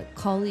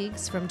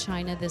colleagues from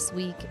China this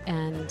week,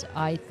 and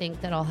I think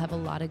that I'll have a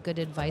lot of good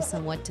advice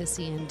on what to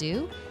see and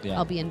do. Yeah.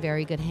 I'll be in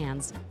very good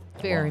hands.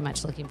 Very Wow.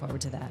 much looking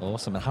forward to that.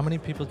 Awesome. And how many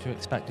people do you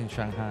expect in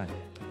Shanghai?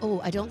 Oh,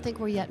 I don't think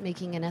we're yet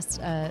making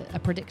a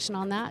prediction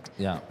on that.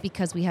 Yeah.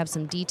 Because we have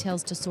some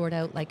details to sort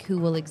out, like who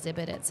will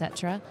exhibit,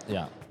 etc.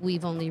 Yeah.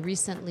 We've only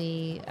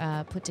recently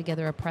put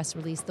together a press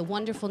release. The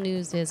wonderful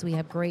news is we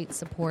have great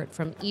support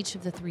from each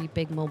of the 3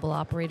 big mobile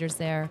operators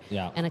there,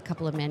 Yeah. and a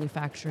couple of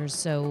manufacturers.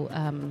 So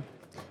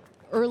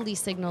early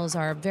signals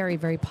are very,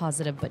 very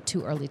positive, but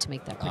too early to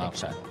make that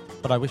prediction. Okay.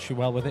 But I wish you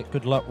well with it.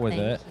 Good luck with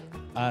Thank it. you.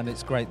 And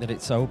it's great that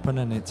it's open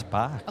and it's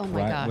back, Oh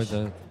my right? gosh.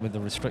 With the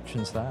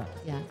restrictions there.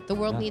 Yeah, the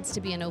world Yeah. needs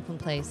to be an open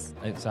place.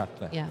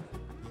 Exactly. Yeah.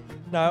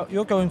 Now,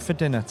 you're going for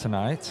dinner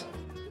tonight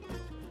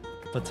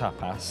for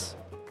tapas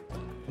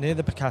near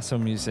the Picasso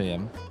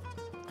Museum.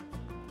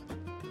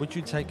 Would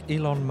you take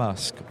Elon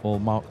Musk or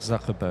Mark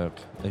Zuckerberg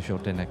as your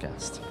dinner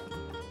guest?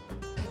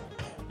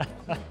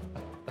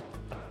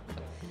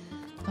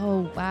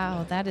 Oh,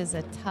 wow, that is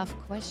a tough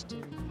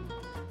question.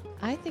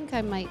 I think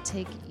I might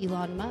take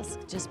Elon Musk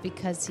just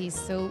because he's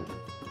so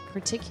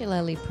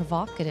particularly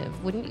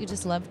provocative. Wouldn't you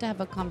just love to have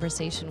a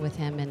conversation with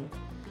him? And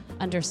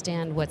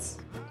understand what's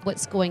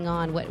going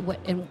on,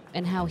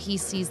 and how he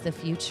sees the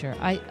future.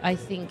 I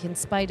think in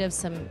spite of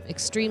some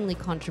extremely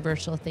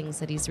controversial things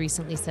that he's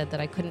recently said that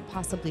I couldn't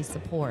possibly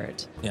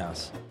support.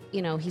 Yes.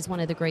 He's one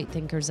of the great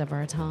thinkers of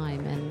our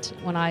time. And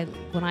when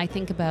I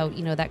think about,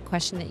 that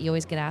question that you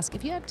always get asked,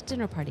 if you had a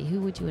dinner party,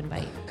 who would you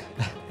invite?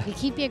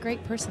 He'd be a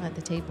great person at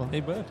the table.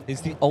 He would.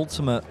 He's the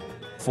ultimate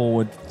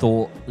forward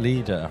thought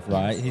leader,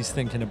 right? Yes. He's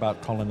thinking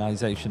about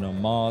colonization on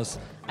Mars.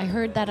 I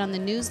heard that on the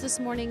news this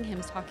morning,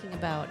 him talking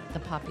about the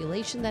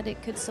population that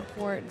it could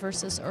support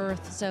versus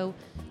Earth. So,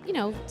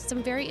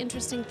 some very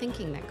interesting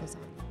thinking that goes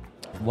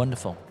on.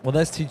 Wonderful. Well,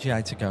 there's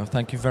TGI to go.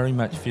 Thank you very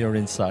much for your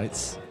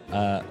insights,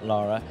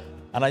 Laura.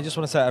 And I just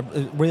want to say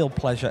a real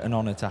pleasure and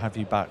honor to have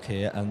you back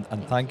here. And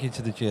thank you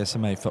to the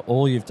GSMA for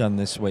all you've done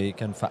this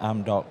week and for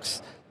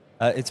Amdocs.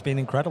 It's been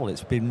incredible.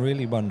 It's been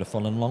really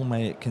wonderful, and long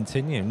may it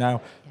continue.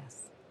 Now,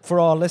 yes. For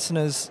our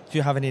listeners, do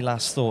you have any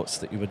last thoughts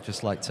that you would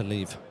just like to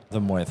leave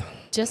them with?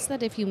 Just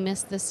that if you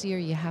miss this year,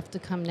 you have to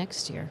come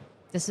next year.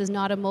 This is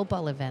not a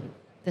mobile event.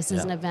 This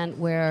is an event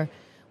where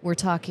we're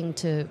talking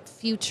to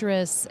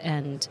futurists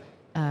and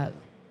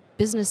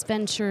business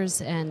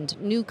ventures and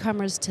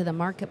newcomers to the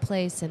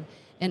marketplace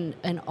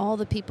and all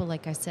the people,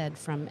 like I said,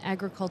 from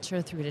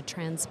agriculture through to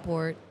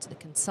transport, to the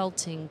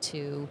consulting,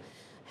 to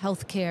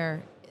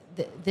healthcare.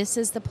 This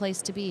is the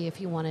place to be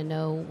if you want to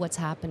know what's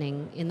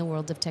happening in the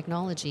world of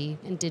technology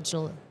and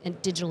digital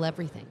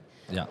everything.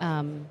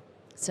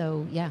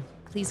 Yeah.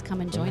 Please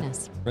come and join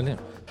us. Brilliant.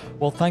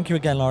 Well, thank you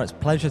again, Laura. It's a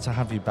pleasure to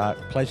have you back.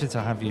 Pleasure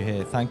to have you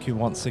here. Thank you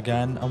once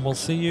again, and we'll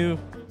see you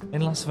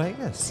in Las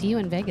Vegas. See you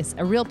in Vegas.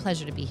 A real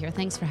pleasure to be here.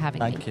 Thanks for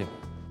having me. Thank you.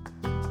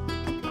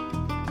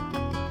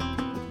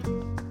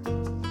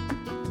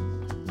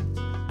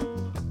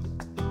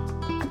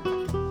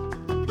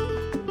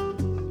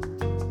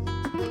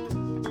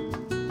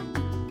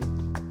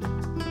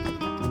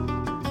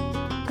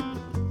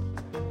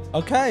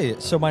 Okay,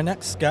 so my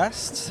next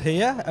guests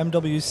here,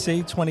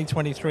 MWC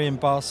 2023 in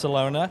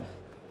Barcelona.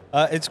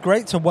 It's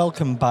great to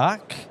welcome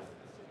back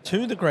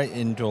to the great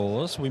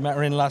indoors. We met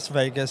her in Las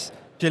Vegas,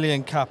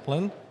 Gillian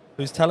Kaplan,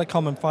 who's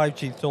Telecom and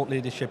 5G Thought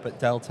Leadership at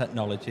Dell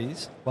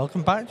Technologies.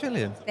 Welcome back,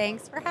 Gillian.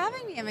 Thanks for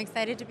having me. I'm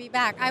excited to be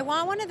back. I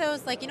want one of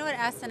those, at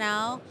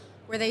SNL,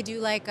 where they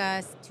do a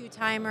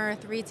 2-timer,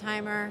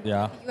 3-timer.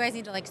 Yeah. You guys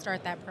need to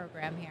start that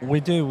program here.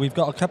 We do. We've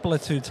got a couple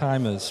of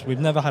 2-timers. We've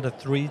never had a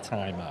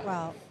 3-timer.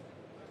 Well,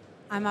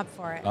 I'm up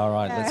for it. All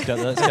right, let's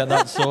get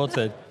that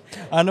sorted.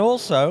 And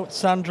also,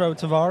 Sandro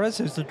Tavares,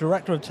 who's the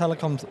Director of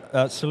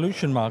Telecom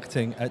Solution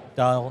Marketing at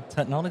Dell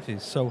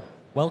Technologies. So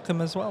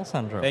welcome as well,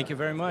 Sandro. Thank you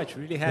very much.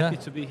 Really happy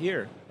to be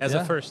here as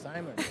a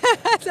first-timer.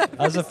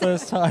 As a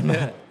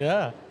first-timer,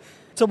 yeah.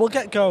 So we'll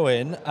get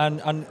going,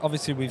 and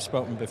obviously we've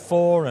spoken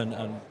before,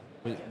 and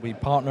we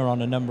partner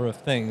on a number of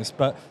things.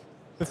 But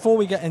before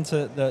we get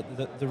into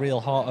the real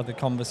heart of the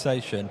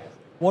conversation,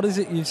 what is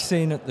it you've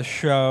seen at the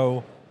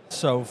show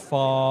so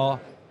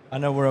far? I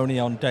know we're only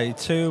on day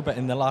 2, but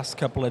in the last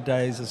couple of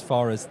days, as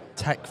far as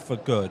tech for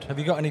good, have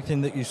you got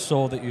anything that you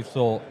saw that you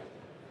thought,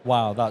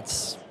 wow,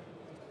 that's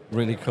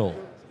really cool?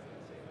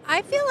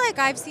 I feel like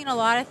I've seen a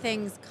lot of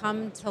things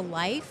come to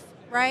life,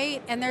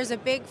 right? And there's a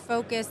big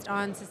focus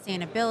on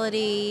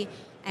sustainability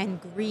and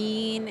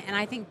green, and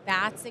I think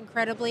that's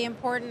incredibly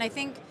important. I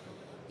think,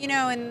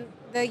 in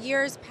the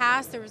years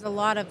past, there was a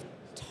lot of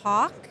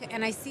talk,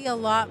 and I see a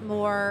lot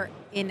more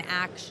in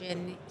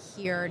action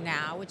here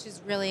now, which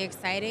is really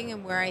exciting,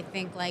 and where I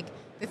think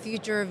the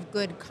future of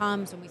good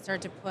comes when we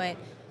start to put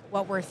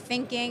what we're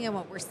thinking and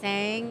what we're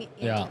saying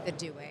into the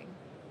doing.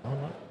 All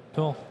right,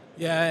 cool.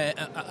 Yeah,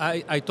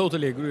 I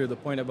totally agree with the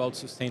point about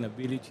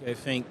sustainability. I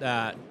think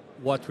that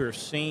what we're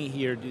seeing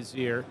here this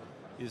year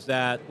is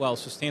that, the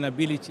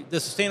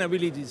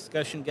sustainability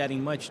discussion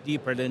getting much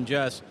deeper than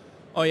just,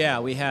 we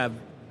have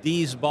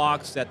these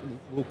boxes that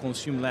will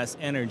consume less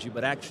energy,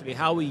 but actually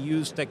how we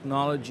use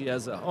technology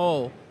as a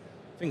whole,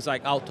 things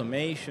like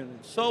automation and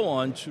so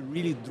on, to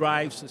really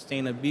drive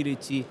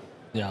sustainability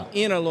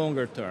in a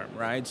longer term,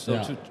 right?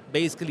 So to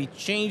basically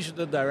change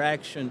the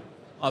direction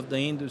of the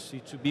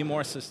industry to be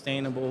more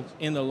sustainable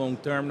in the long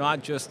term,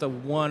 not just a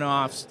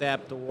one-off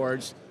step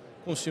towards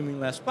consuming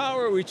less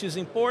power, which is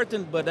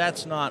important, but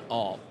that's not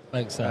all.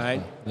 Exactly.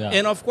 Right? Yeah.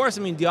 And of course,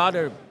 the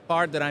other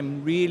part that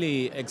I'm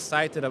really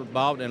excited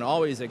about and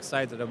always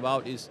excited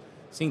about is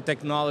seeing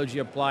technology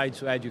applied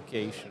to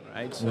education,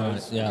 right? So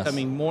it's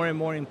becoming more and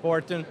more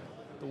important.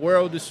 The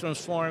world is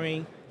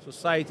transforming,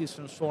 society is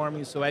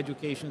transforming, so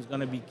education is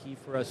going to be key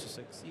for us to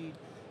succeed.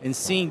 And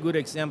seeing good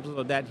examples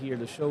of that here,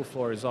 the show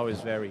floor, is always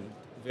very,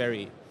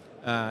 very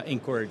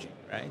encouraging,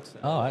 right?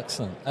 So,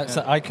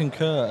 excellent. I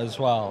concur as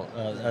well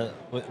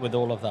with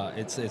all of that.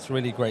 It's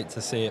really great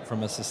to see it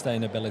from a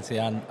sustainability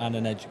and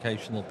an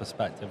educational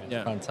perspective.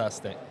 It's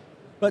fantastic.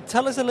 But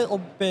tell us a little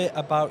bit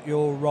about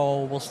your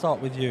role. We'll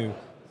start with you,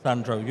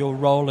 Sandro, your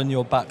role and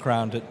your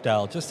background at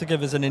Dell, just to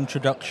give us an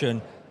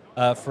introduction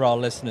for our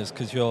listeners,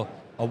 because you're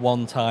a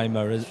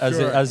one-timer,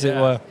 as it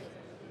were.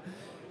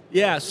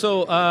 Yeah,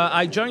 so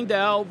I joined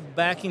Dell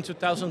back in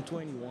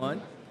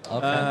 2021.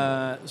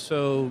 Okay.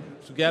 So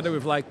together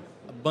with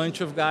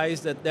bunch of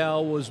guys that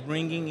Dell was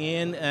bringing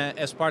in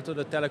as part of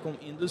the telecom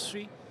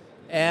industry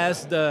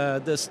as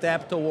the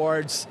step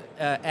towards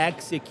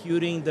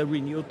executing the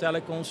renewed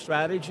telecom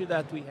strategy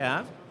that we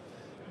have.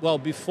 Well,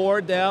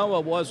 before Dell, I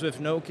was with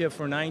Nokia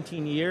for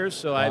 19 years,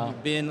 so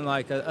I've been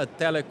like a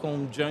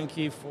telecom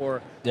junkie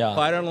for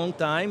quite a long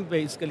time,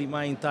 basically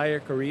my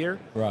entire career.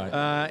 Right.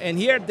 And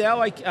here at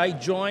Dell, I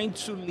joined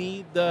to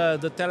lead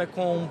the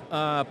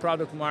telecom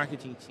product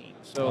marketing team.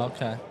 So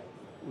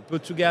we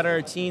put together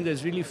a team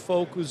that's really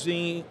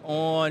focusing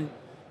on,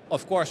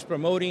 of course,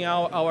 promoting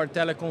our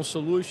telecom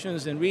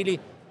solutions and really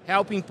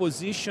helping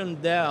position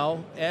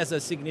Dell as a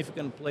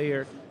significant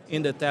player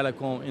in the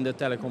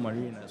telecom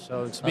arena.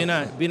 So it's been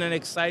an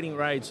exciting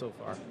ride so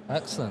far.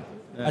 Excellent.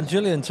 Yeah. And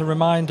Julian, to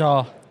remind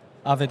our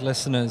avid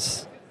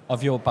listeners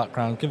of your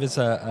background, give us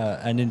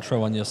an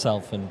intro on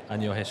yourself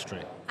and your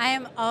history. I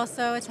am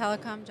also a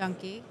telecom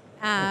junkie.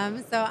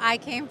 So I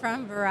came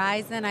from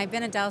Verizon. I've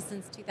been at Dell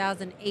since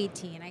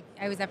 2018.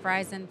 I was at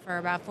Verizon for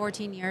about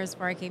 14 years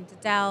before I came to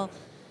Dell.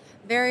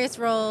 Various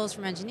roles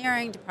from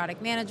engineering to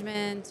product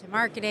management to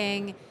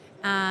marketing.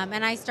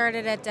 And I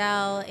started at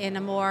Dell in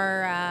a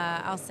more,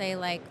 I'll say,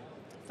 like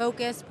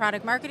focused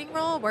product marketing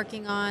role,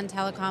 working on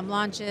telecom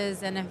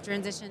launches, and have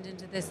transitioned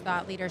into this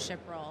thought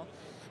leadership role,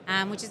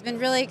 which has been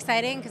really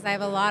exciting because I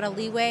have a lot of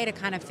leeway to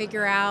kind of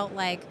figure out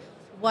like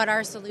what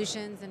our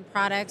solutions and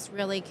products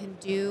really can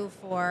do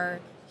for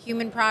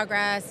human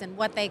progress and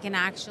what they can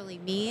actually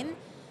mean.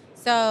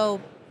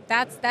 So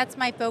that's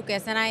my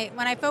focus. And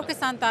when I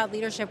focus on thought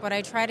leadership, what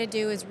I try to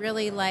do is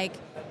really like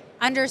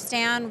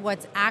understand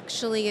what's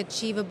actually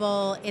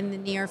achievable in the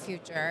near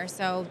future.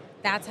 So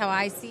that's how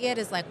I see it,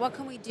 is like, what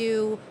can we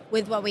do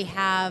with what we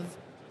have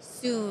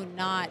soon,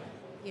 not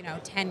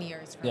 10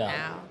 years from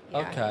now. Yeah.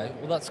 Okay,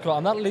 well that's cool.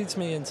 And that leads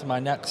me into my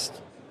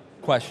next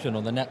question,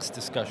 or the next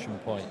discussion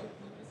point.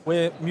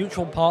 We're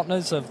mutual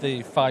partners of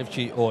the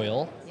 5G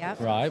Oil,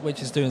 right,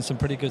 which is doing some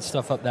pretty good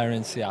stuff up there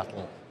in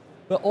Seattle.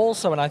 But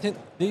also, and I think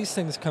these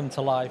things come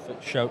to life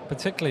at show,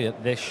 particularly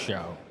at this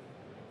show.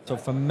 So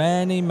for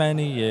many,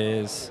 many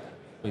years,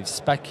 we've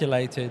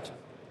speculated,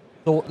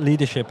 thought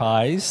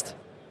leadershipized,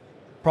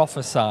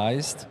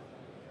 prophesized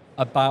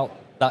about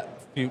that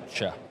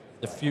future,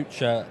 the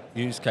future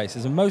use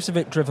cases. And most of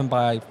it driven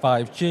by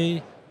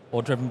 5G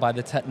or driven by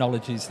the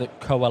technologies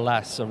that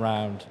coalesce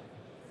around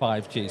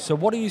 5G. So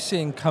what are you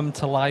seeing come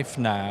to life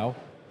now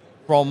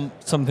from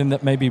something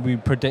that maybe we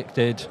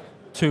predicted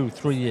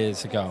 2-3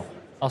 years ago?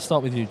 I'll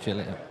start with you,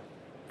 Gillian.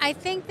 I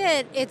think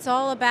that it's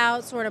all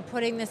about sort of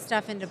putting this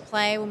stuff into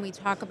play when we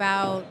talk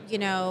about,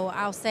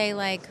 I'll say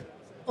like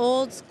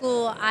old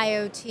school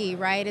IoT,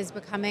 right, is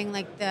becoming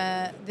like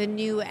the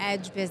new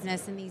edge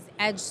business and these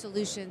edge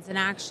solutions, and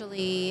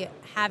actually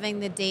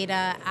having the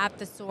data at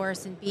the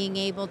source and being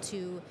able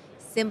to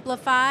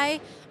simplify.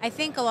 I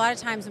think a lot of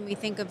times when we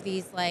think of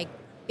these like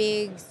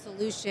big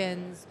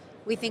solutions,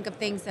 we think of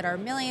things that are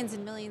millions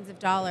and millions of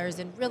dollars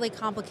and really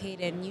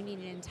complicated, and you need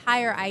an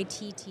entire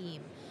IT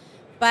team.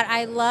 But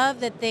I love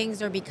that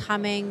things are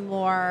becoming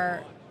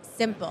more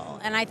simple.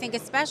 And I think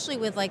especially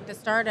with like the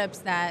startups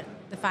that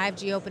the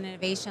 5G Open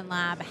Innovation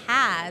Lab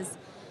has,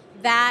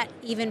 that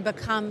even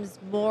becomes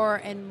more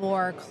and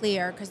more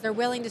clear, because they're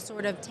willing to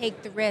sort of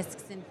take the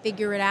risks and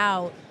figure it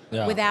out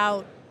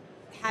without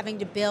having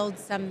to build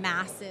some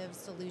massive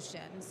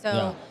solution.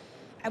 So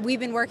we've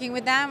been working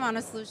with them on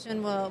a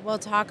solution we'll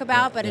talk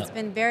about, but it's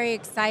been very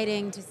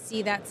exciting to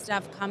see that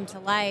stuff come to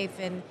life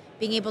and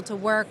being able to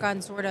work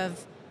on sort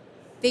of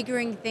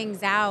figuring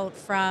things out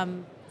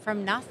from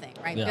nothing,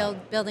 right?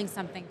 Building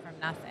something from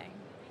nothing.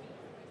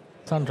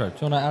 Sandro,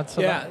 do you want to add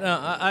something? Yeah,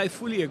 no, I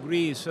fully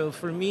agree. So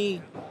for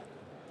me,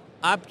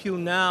 up till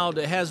now,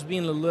 there has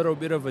been a little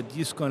bit of a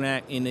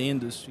disconnect in the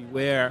industry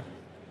where,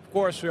 of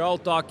course, we're all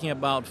talking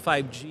about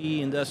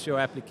 5G, industrial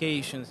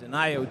applications, and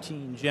IoT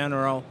in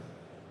general.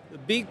 The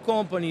big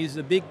companies,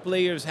 the big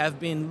players have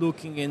been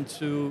looking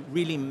into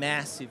really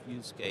massive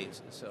use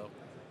cases. So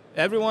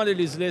everyone that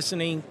is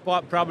listening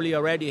probably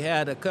already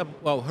heard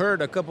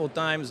a couple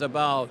times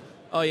about,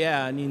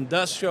 an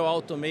industrial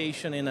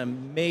automation in a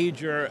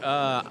major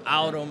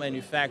auto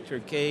manufacturer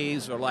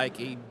case, or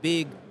like a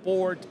big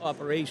port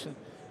operation.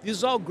 This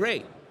is all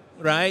great,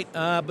 right?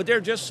 But there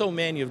are just so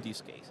many of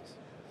these cases.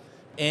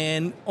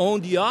 And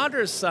on the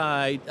other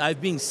side, I've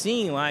been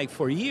seeing like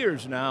for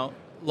years now,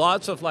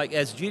 lots of like,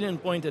 as Gillian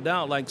pointed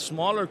out, like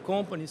smaller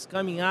companies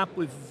coming up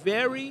with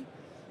very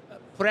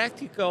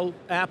practical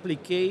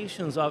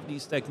applications of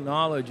these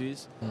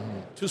technologies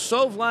to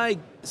solve like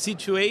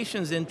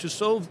situations and to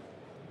solve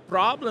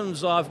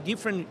problems of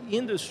different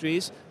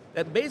industries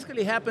that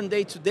basically happen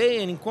day to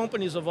day and in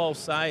companies of all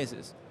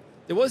sizes.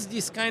 There was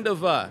this kind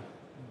of a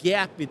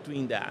gap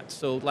between that.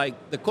 So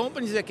like the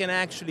companies that can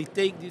actually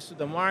take this to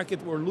the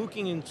market were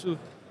looking into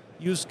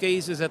use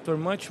cases that were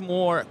much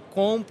more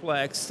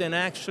complex than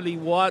actually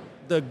what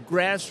the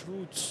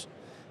grassroots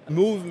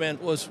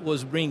movement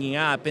was bringing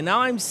up. And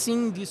now I'm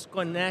seeing this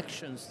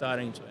connection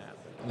starting to happen.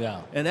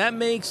 Yeah. And that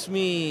makes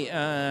me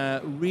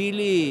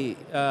really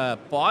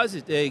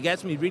positive. It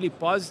gets me really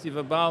positive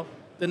about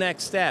the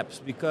next steps,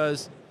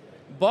 because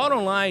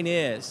Bottom line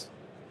is,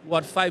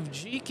 what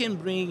 5G can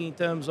bring in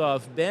terms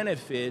of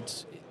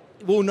benefits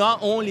will not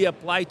only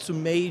apply to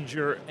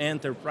major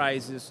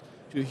enterprises,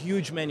 to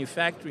huge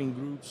manufacturing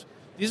groups.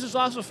 This is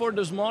also for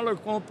the smaller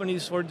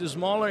companies, for the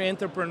smaller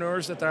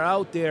entrepreneurs that are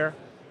out there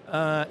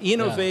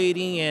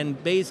innovating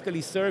and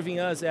basically serving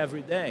us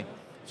every day.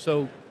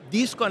 So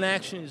this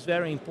connection is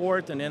very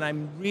important, and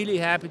I'm really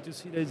happy to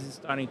see that this is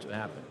starting to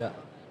happen. Yeah.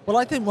 Well,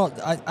 I think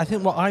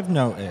what I've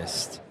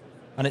noticed,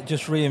 and it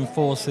just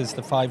reinforces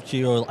the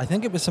 5G oil. I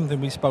think it was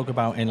something we spoke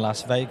about in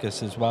Las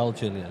Vegas as well,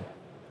 Gillian.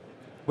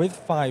 With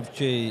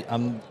 5G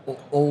and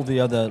all the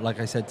other, like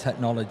I said,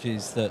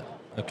 technologies that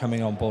are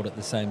coming on board at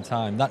the same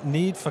time, that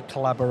need for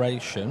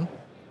collaboration,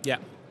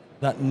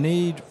 that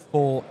need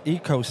for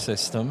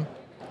ecosystem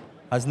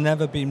has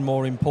never been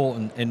more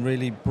important in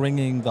really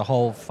bringing the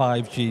whole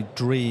 5G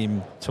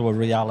dream to a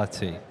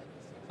reality.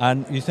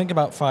 And you think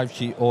about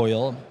 5G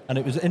oil, and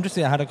it was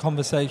interesting, I had a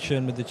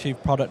conversation with the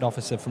chief product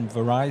officer from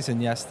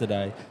Verizon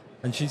yesterday,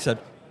 and she said,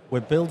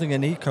 we're building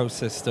an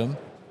ecosystem,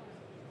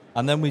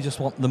 and then we just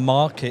want the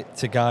market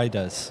to guide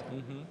us.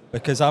 Mm-hmm.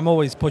 Because I'm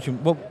always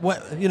pushing,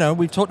 well,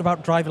 we've talked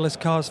about driverless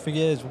cars for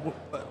years.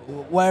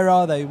 Where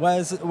are they?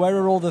 Where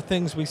are all the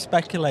things we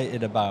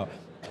speculated about?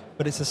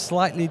 But it's a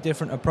slightly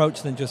different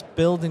approach than just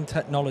building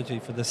technology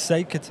for the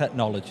sake of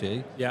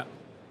technology. Yeah.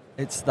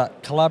 It's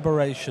that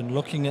collaboration,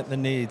 looking at the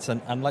needs,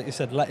 and like you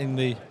said, letting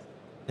the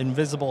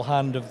invisible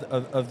hand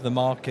of the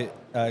market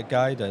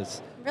guide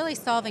us. Really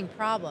solving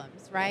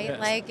problems, right? Yes.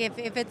 Like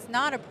if it's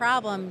not a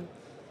problem,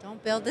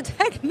 don't build the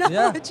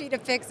technology to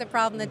fix a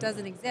problem that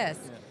doesn't exist.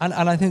 Yeah.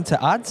 And I think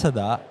to add to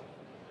that,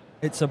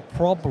 it's a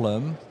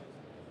problem.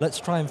 Let's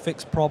try and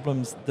fix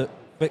problems that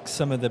fix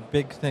some of the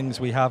big things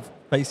we have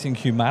facing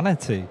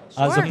humanity,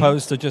 as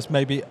opposed to just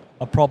maybe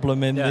a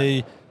problem in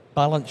the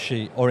balance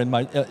sheet or in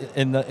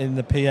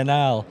the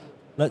P&L.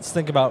 Let's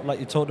think about, like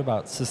you talked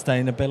about,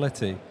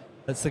 sustainability.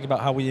 Let's think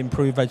about how we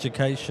improve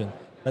education.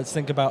 Let's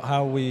think about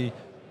how we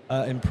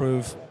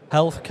improve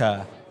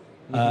healthcare.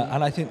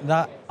 And I think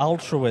that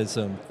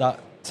altruism, that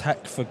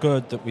tech for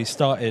good that we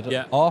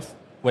started off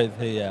with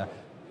here,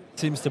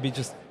 seems to be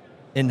just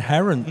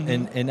inherent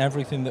in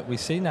everything that we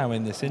see now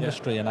in this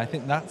industry. And I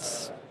think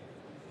that's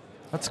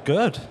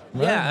good.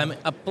 Right? Yeah, I mean,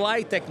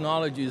 applied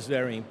technology is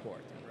very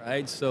important,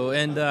 right? So,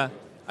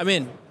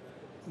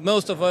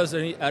 most of us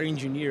are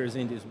engineers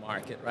in this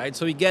market, right?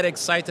 So we get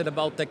excited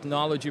about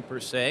technology per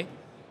se,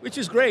 which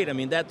is great. I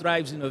mean, that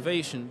drives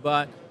innovation,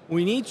 but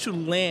we need to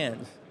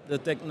land the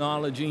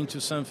technology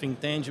into something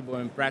tangible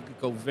and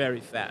practical very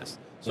fast.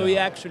 So we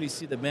actually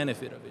see the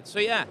benefit of it. So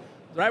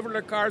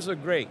driverless cars are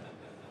great.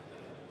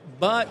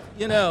 But,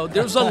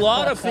 there's a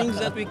lot of things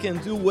that we can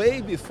do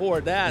way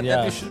before that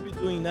we should be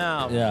doing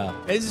now. Yeah.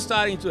 It's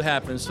starting to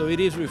happen, so it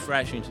is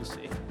refreshing to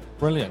see.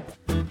 Brilliant.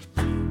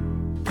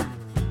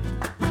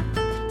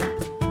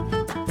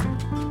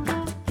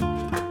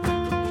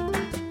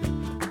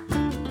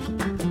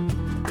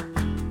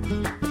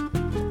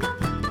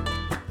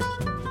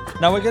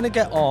 Now we're going to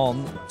get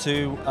on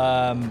to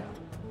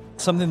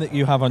something that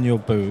you have on your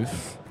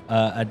booth,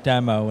 a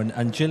demo,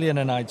 and Gillian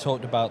and I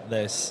talked about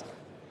this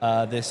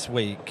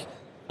week,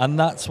 and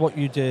that's what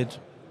you did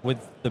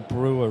with the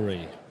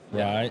brewery,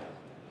 right?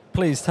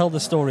 Please tell the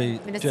story,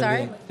 Gillian.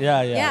 Start?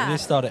 Yeah. You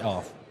start it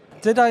off.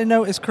 Did I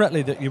notice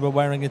correctly that you were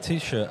wearing a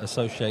T-shirt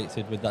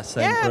associated with that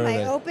same brewery?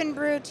 Yeah, my Open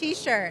Brew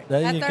T-shirt.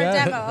 That's our go.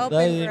 demo, Open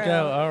there Brew. You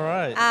go, all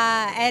right.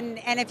 And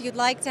if you'd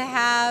like to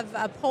have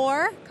a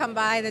pour, come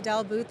by the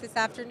Dell booth this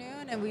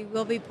afternoon, and we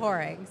will be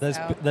pouring.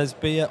 There's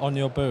beer on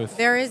your booth.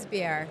 There is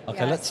beer.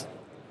 Okay, yes.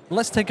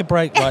 let's take a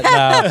break right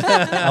now,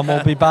 and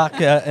we'll be back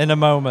in a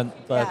moment.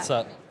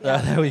 But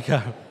there we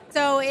go.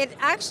 So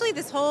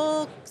this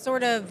whole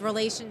sort of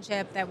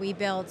relationship that we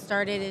built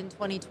started in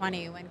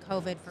 2020 when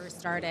COVID first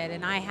started.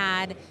 And I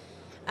had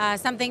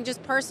something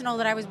just personal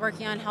that I was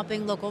working on,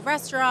 helping local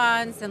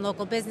restaurants and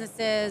local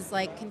businesses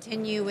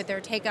continue with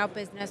their takeout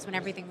business when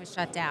everything was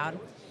shut down.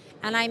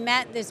 And I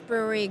met this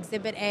brewery,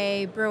 Exhibit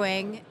A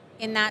Brewing,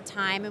 in that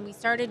time, and we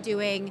started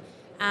doing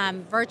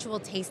virtual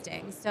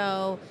tasting.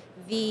 So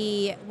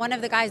one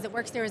of the guys that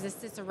works there is a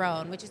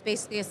cicerone, which is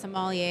basically a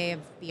sommelier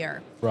of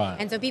beer. Right.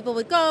 And so people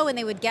would go and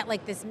they would get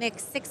this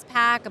mixed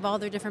 6-pack of all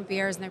their different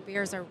beers, and their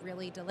beers are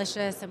really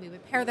delicious. And we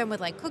would pair them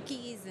with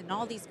cookies and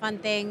all these fun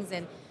things.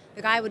 And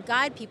the guy would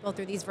guide people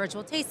through these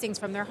virtual tastings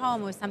from their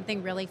home. It was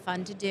something really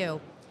fun to do.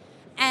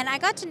 And I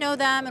got to know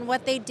them and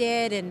what they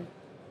did, and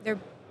their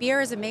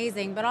beer is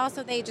amazing, but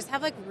also they just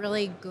have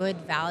really good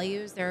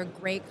values. They're a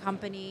great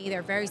company.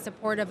 They're very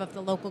supportive of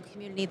the local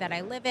community that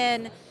I live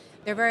in.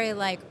 They're very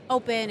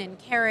open and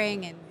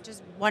caring and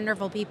just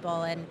wonderful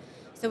people. And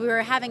so we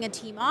were having a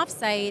team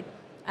offsite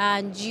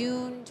in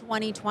June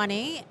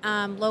 2020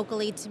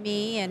 locally to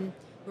me, and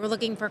we were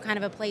looking for kind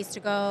of a place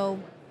to go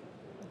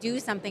do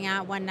something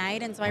at one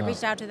night. And so I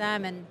reached out to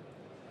them and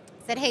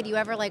said, hey, do you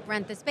ever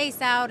rent the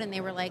space out? And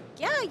they were like,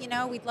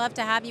 yeah, we'd love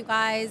to have you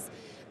guys.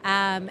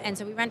 And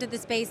so we rented the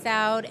space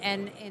out,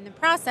 and in the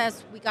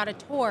process, we got a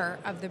tour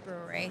of the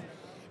brewery.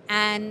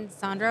 And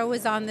Sandro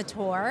was on the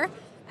tour.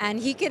 and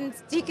he can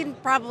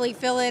probably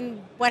fill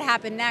in what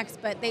happened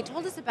next. But they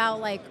told us about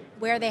like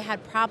where they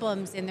had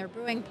problems in their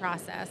brewing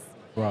process.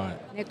 Right.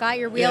 And it got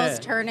your wheels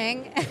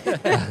turning.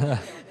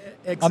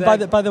 And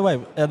by the way,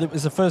 it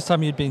was the first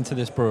time you'd been to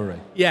this brewery.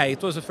 Yeah,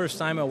 it was the first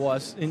time I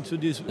was into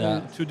this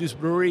to this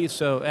brewery.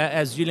 So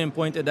as Gillian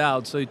pointed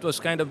out, so it was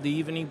kind of the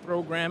evening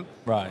program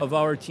of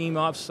our team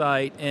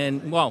offsite.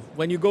 And well,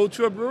 when you go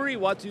to a brewery,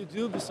 what do you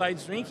do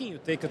besides drinking? You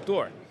take a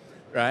tour,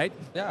 right?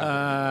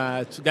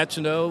 Yeah. To get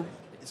to know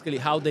basically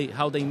how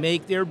they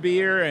make their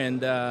beer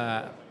and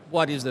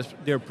what is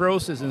their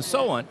process and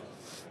so on.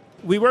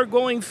 We were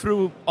going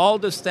through all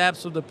the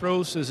steps of the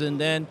process, and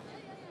then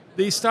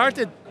they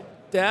started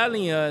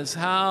telling us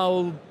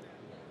how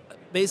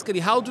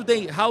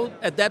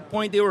at that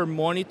point they were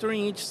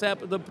monitoring each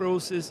step of the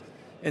process,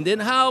 and then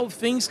how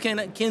things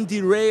can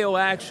derail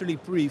actually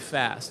pretty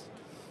fast.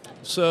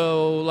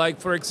 So,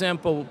 like for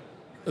example,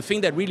 the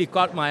thing that really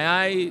caught my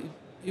eye,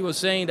 he was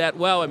saying that,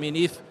 well, I mean,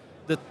 if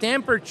the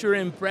temperature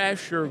and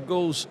pressure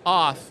goes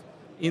off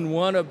in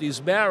one of these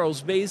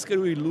barrels, basically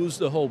we lose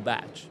the whole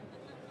batch.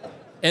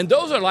 And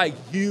those are like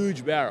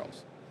huge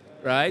barrels,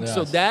 right? Yes.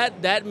 So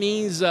that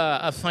means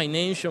a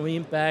financial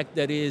impact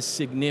that is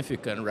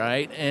significant,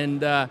 right?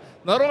 And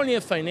not only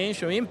a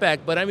financial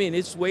impact, but I mean,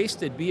 it's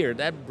wasted beer.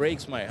 That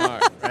breaks my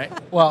heart, right?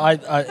 Well,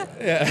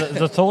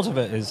 the thought of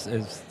it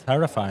is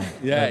terrifying.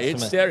 Yeah,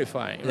 it's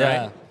terrifying,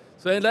 right?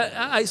 So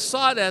I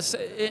saw that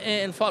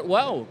and thought,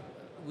 well,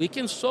 we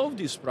can solve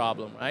this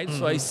problem, right? Mm-hmm.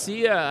 So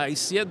I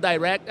see a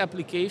direct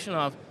application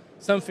of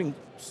something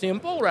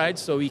simple, right?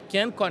 So we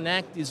can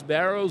connect these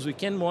barrels, we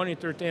can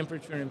monitor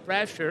temperature and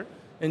pressure,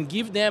 and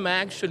give them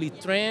actually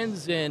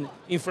trends and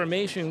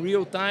information in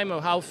real time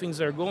of how things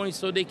are going,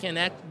 so they can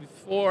act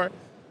before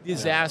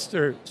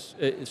disaster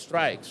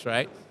strikes,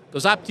 right?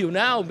 Because up till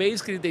now,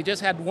 basically, they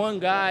just had one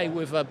guy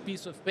with a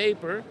piece of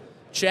paper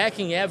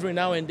checking every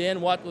now and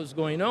then what was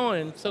going on,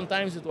 and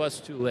sometimes it was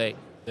too late.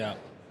 Yeah.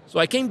 So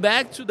I came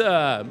back to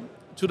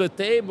the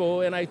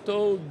table and I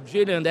told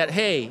Gillian that,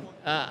 hey,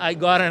 I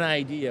got an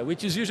idea,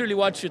 which is usually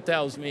what she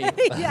tells me,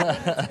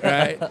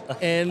 right?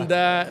 And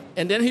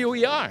then here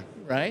we are,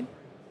 right?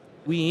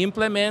 We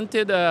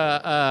implemented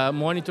a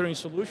monitoring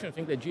solution. I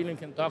think that Gillian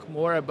can talk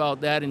more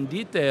about that in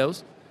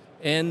details.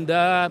 And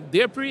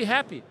they're pretty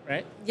happy,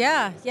 right?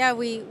 Yeah.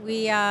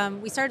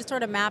 We started to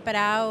sort of map it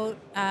out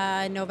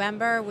in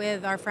November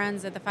with our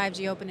friends at the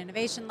 5G Open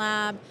Innovation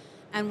Lab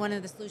and one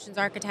of the solutions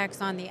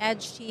architects on the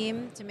Edge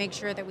team to make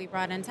sure that we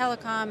brought in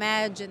telecom,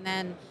 Edge, and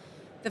then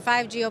the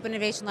 5G Open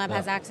Innovation Lab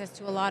has access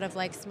to a lot of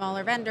like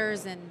smaller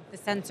vendors and the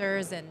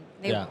sensors, and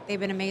they've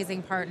been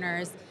amazing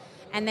partners.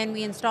 And then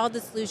we installed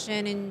the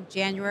solution in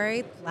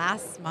January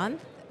last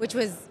month, which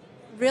was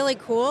really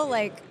cool.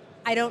 Like,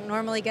 I don't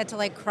normally get to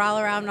like crawl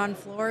around on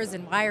floors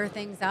and wire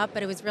things up,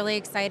 but it was really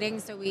exciting.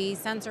 So we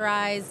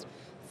sensorized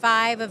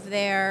 5 of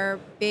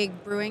their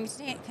big brewing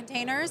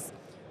containers.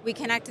 We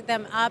connected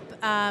them up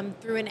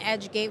through an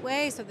Edge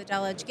gateway, so the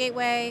Dell Edge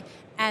gateway,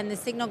 and the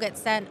signal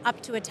gets sent up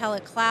to a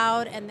Telit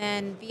cloud, and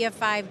then via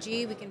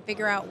 5G, we can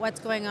figure out what's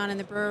going on in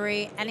the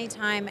brewery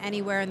anytime,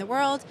 anywhere in the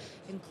world,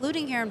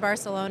 including here in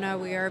Barcelona.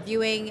 We are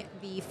viewing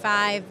the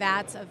 5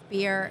 vats of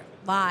beer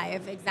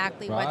live,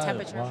 exactly what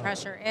temperature and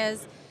pressure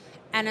is.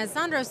 And as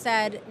Sandro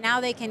said,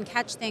 now they can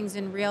catch things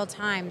in real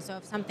time. So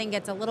if something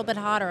gets a little bit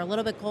hot or a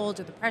little bit cold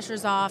or the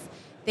pressure's off,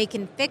 they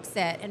can fix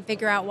it and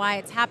figure out why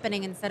it's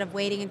happening instead of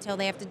waiting until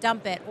they have to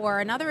dump it.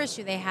 Or another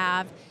issue they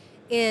have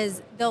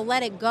is they'll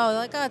let it go. They're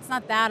like, oh, it's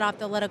not that off,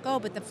 they'll let it go,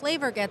 but the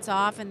flavor gets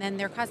off, and then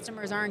their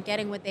customers aren't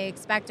getting what they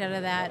expect out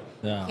of that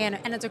can.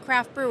 And it's a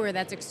craft brewer,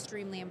 that's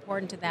extremely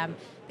important to them.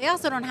 They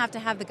also don't have to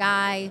have the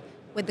guy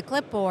with the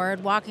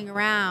clipboard walking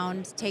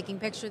around taking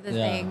pictures of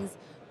things.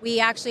 We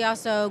actually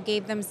also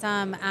gave them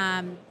some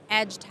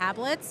Edge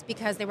tablets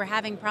because they were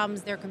having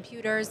problems. Their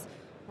computers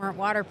weren't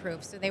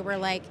waterproof, so they were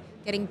like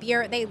getting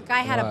beer. The guy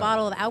had a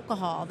bottle of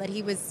alcohol that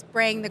he was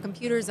spraying the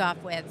computers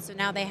off with. So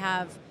now they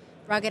have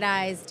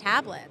ruggedized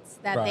tablets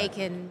that they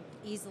can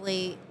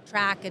easily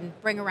track and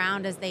bring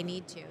around as they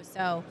need to.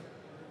 So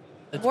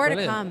more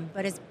to come,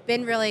 but it's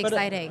been really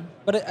exciting.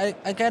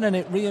 Again,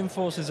 it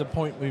reinforces a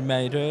point we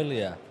made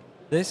earlier.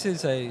 This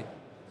is a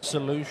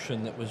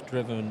solution that was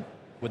driven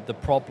with the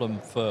problem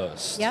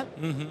first. Yep.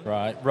 Mm-hmm.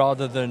 Right?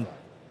 Rather than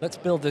let's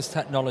build this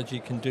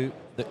technology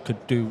that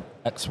could do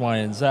X, Y,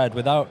 and Z.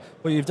 Without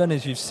what you've done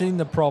is you've seen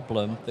the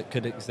problem that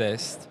could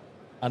exist,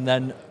 and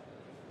then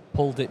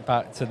pulled it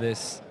back to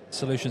this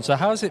solution. So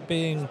how's it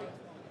being?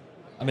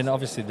 I mean,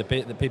 obviously the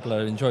people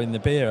are enjoying the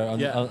beer on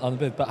the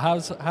booth, but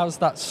how's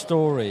that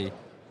story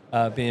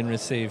being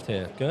received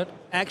here? Good.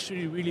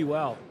 Actually, really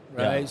well.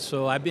 Right,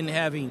 so I've been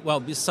having,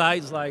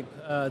 besides like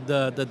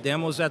the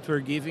demos that we're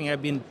giving,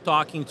 I've been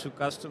talking to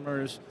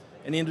customers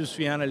and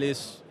industry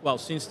analysts,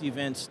 since the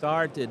event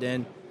started,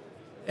 and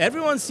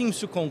everyone seems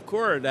to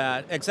concur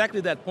that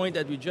exactly that point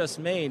that we just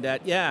made,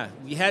 that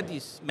we had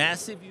these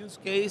massive use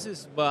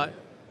cases, but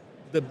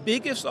the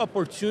biggest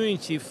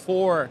opportunity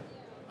for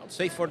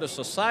the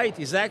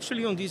society is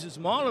actually on these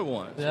smaller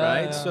ones,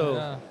 right?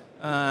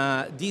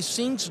 These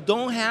things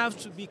don't have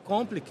to be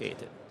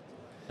complicated.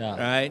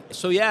 Right?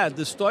 So yeah,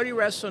 the story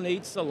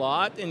resonates a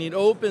lot, and it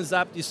opens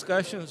up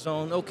discussions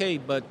on, okay,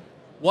 but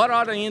what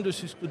other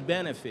industries could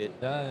benefit?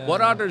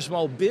 What other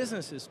small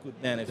businesses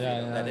could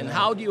benefit from that? And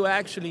how do you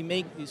actually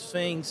make these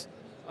things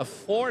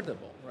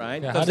affordable,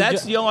 right? Because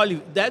that's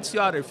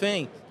the other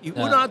thing. It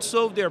would not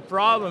solve their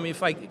problem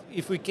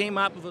if we came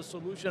up with a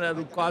solution that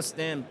would cost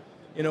them,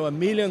 $1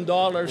 million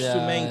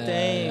to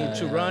maintain,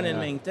 to run and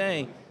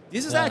maintain.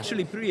 This is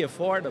actually pretty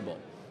affordable.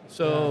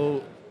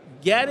 So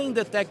getting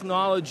the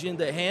technology in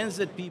the hands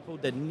of people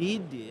that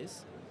need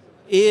this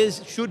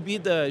should be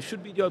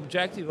the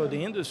objective of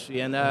the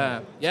industry, and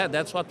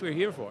that's what we're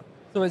here for.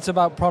 So it's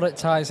about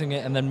productizing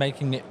it and then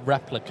making it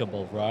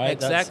replicable, right?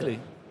 Exactly.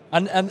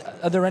 And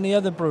are there any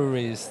other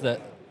breweries that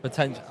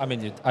potentially? I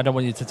mean, I don't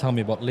want you to tell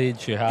me what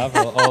leads you have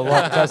or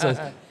what does it,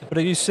 but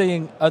are you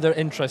seeing other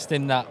interest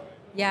in that?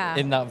 Yeah,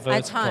 in that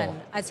vertical?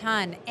 A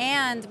ton.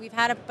 And we've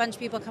had a bunch of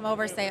people come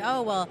over and say,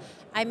 oh, well,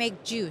 I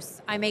make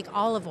juice, I make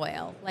olive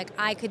oil. Like,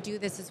 I could do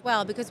this as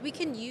well, because we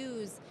can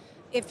use,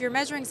 if you're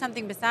measuring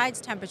something besides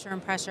temperature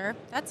and pressure,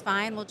 that's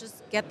fine. We'll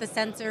just get the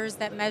sensors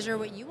that measure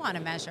what you want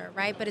to measure,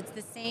 right? But it's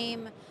the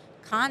same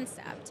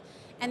concept.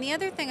 And the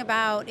other thing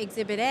about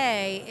Exhibit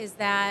A is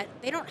that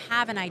they don't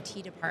have an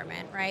IT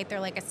department, right? They're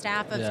like a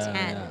staff of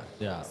 10.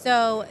 Yeah.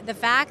 So the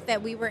fact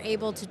that we were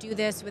able to do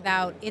this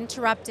without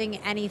interrupting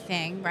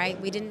anything,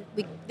 right?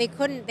 They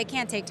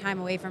can't take time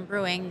away from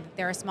brewing.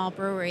 They're a small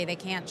brewery. They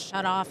can't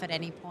shut off at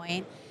any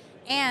point.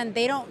 And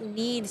they don't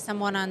need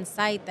someone on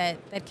site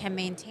that can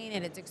maintain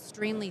it. It's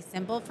extremely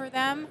simple for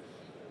them.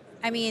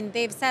 I mean,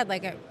 they've said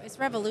it's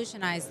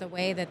revolutionized the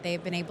way that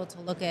they've been able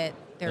to look at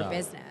their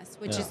business,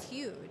 which is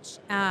huge.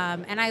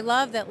 And I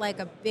love that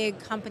a big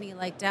company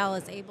like Dell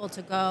is able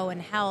to go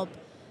and help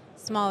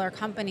smaller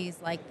companies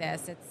like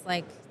this.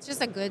 It's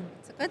just a good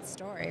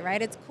story,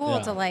 right? It's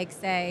cool to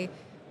say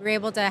we're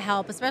able to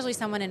help, especially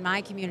someone in my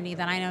community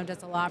that I know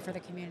does a lot for the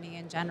community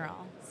in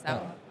general.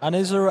 So. And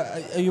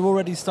are you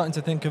already starting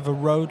to think of a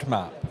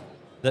roadmap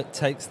that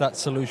takes that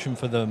solution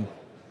for them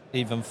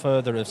even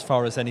further, as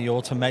far as any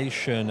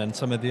automation and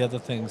some of the other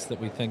things that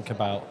we think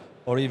about,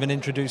 or even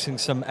introducing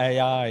some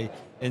AI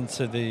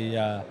into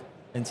the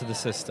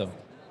system?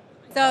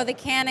 So the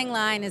canning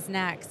line is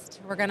next.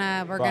 We're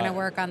gonna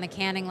work on the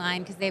canning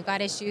line, because they've got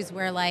issues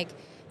where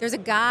there's a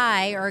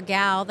guy or a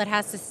gal that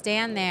has to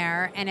stand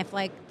there, and if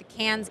the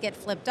cans get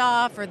flipped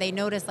off or they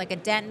notice a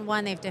dent in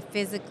one, they have to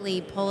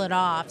physically pull it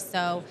off.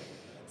 So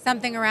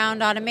something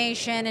around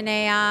automation and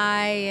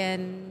AI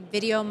and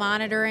video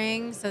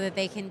monitoring so that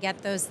they can get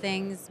those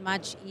things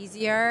much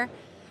easier.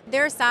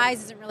 Their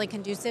size isn't really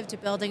conducive to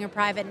building a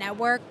private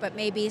network, but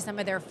maybe some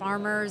of their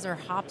farmers or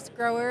hops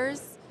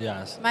growers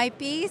might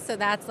be. So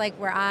that's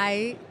where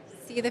I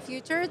see the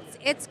future.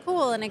 It's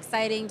cool and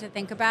exciting to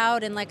think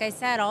about. And like I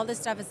said, all this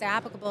stuff is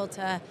applicable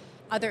to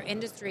other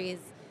industries,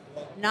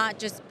 not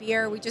just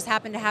beer. We just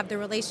happen to have the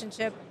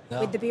relationship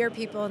with the beer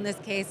people in this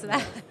case, so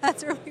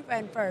that's where we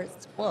went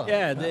first. Well,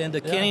 and the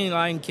canning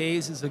line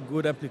case is a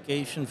good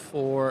application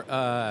for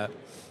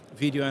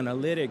video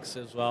analytics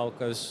as well,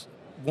 because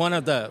one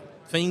of the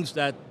things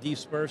that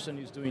this person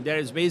is doing there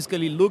is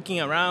basically looking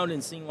around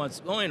and seeing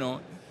what's going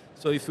on.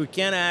 So if we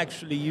can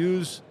actually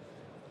use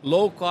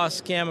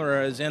low-cost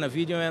cameras and a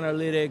video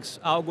analytics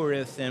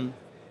algorithm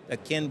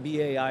that can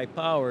be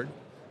AI-powered,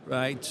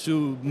 right,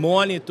 to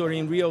monitor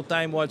in real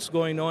time what's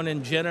going on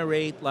and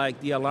generate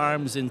the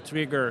alarms and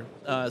trigger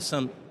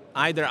some,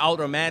 either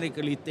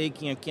automatically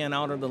taking a can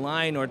out of the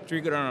line or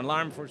trigger an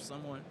alarm for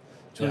someone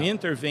to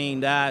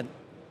intervene, that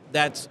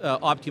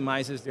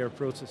optimizes their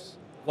process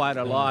quite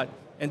a lot,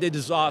 and it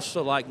is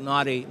also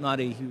not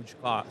a huge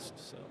cost.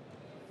 So.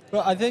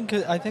 Well, I think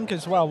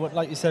as well,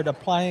 like you said,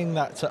 applying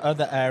that to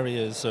other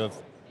areas of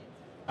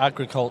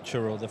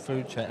agriculture or the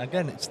food chain.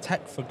 Again, it's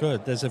tech for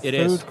good. There's a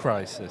food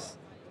crisis.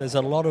 There's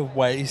a lot of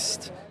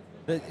waste,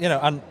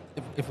 and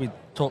if we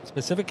talk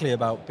specifically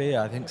about beer,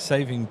 I think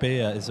saving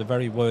beer is a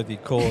very worthy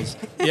cause,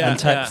 and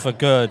tech for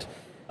good.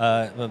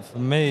 For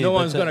me, no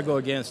one's going to go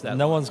against that.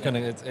 No one's going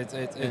to.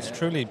 It's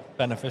truly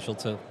beneficial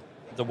to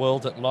the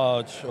world at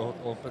large,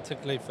 or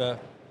particularly for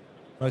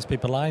most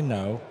people I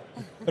know.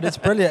 But it's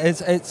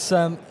brilliant.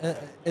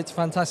 It's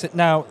fantastic.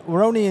 Now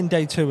we're only in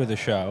day 2 of the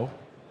show.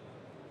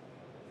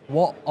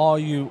 What are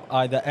you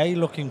either A,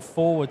 looking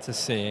forward to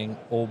seeing,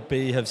 or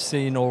B, have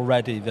seen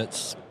already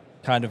that's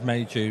kind of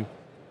made you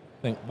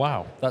think,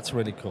 wow, that's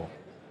really cool?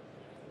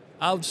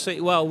 I would say,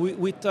 well,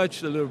 we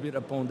touched a little bit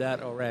upon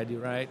that already,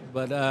 right?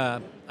 But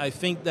I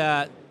think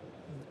that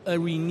a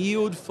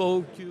renewed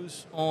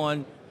focus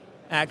on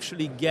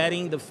actually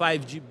getting the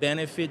 5G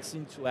benefits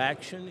into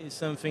action is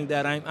something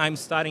that I'm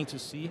starting to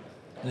see.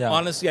 Yeah.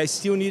 Honestly, I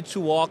still need to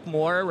walk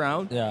more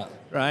around. Yeah.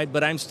 Right,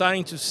 but I'm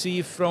starting to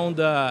see from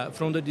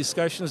the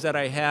discussions that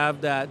I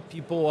have that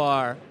people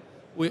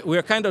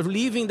we're kind of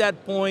leaving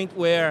that point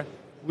where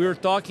we're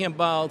talking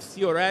about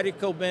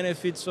theoretical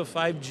benefits of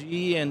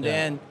 5G, and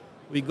then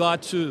we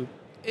got to,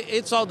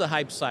 it's all the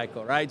hype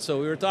cycle, right? So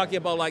we were talking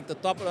about the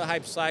top of the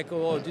hype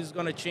cycle, this is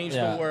going to change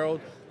the world.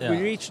 Yeah. We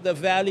reached the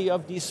valley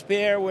of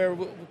despair where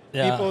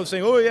people are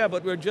saying, oh yeah,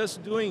 but we're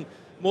just doing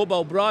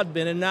mobile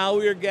broadband, and now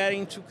we're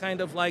getting to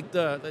kind of like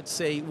let's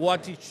say,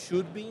 what it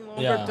should be in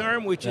longer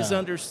term, which is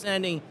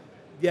understanding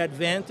the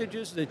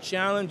advantages, the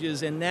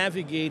challenges, and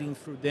navigating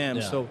through them.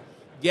 Yeah. So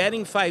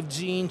getting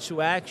 5G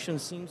into action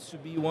seems to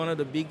be one of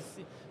the big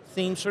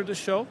themes for the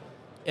show,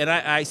 and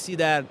I see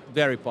that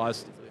very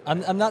positively.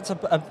 And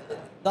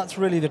that's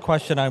really the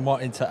question I'm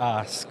wanting to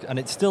ask, and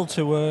it's still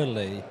too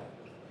early,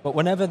 but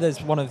whenever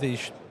there's one of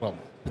these, well,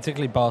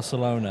 particularly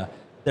Barcelona,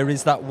 there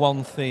is that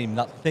one theme,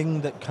 that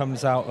thing that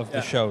comes out of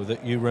the show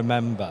that you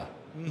remember,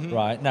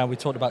 right? Now, we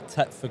talked about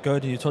Tech for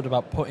Good, and you talked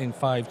about putting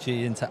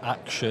 5G into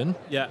action,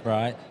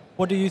 right?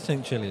 What do you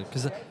think, Gillian?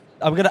 Because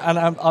I'm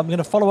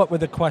gonna follow up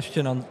with a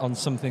question on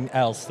something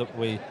else that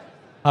we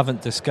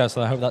haven't discussed,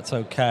 and I hope that's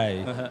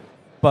okay.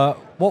 But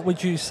what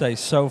would you say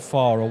so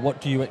far, or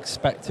what do you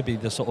expect to be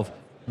the sort of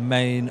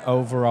main,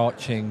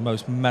 overarching,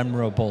 most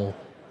memorable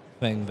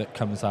thing that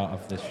comes out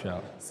of this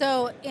show?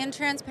 So, in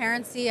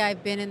transparency,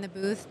 I've been in the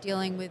booth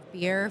dealing with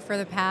beer for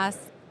the past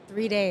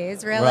 3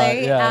 days,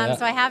 really. Right,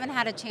 So I haven't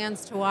had a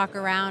chance to walk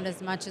around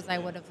as much as I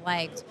would have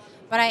liked.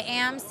 But I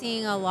am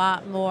seeing a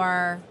lot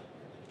more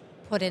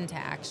put into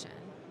action,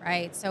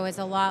 right? So it's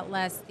a lot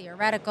less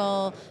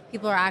theoretical.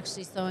 People are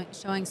actually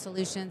showing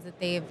solutions that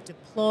they've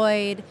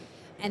deployed.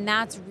 And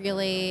that's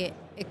really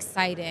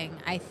exciting,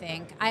 I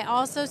think. I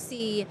also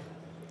see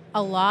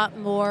a lot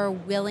more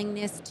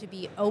willingness to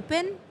be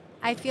open,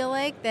 I feel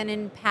like, than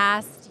in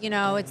past.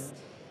 It's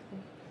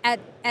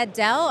at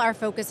Dell, our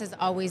focus has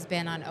always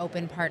been on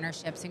open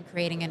partnerships and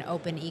creating an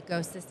open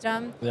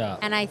ecosystem. Yeah.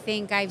 And I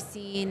think I've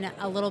seen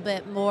a little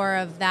bit more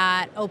of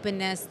that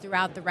openness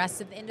throughout the rest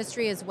of the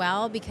industry as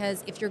well,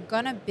 because if you're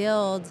going to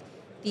build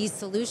these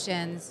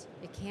solutions,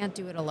 you can't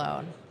do it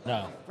alone.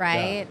 No.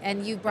 Right? Yeah.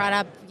 And you brought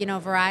up,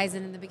 Verizon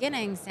in the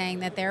beginning saying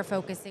that they're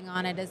focusing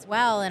on it as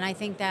well. And I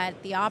think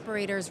that the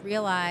operators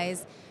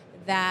realize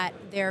that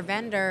their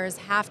vendors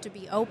have to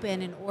be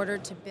open in order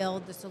to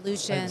build the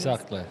solutions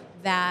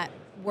that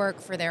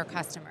work for their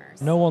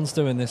customers. No one's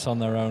doing this on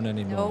their own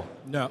anymore.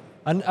 No.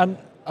 And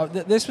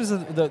this was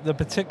the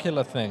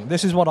particular thing.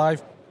 This is what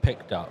I've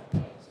picked up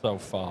so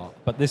far.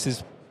 But this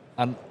is,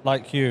 and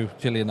like you,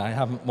 Gillian, I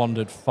haven't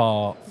wandered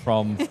far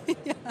from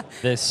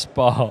this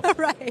spot.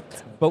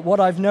 Right. But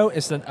what I've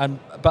noticed,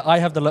 but I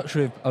have the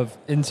luxury of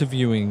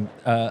interviewing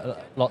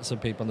lots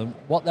of people, and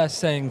what they're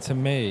saying to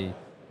me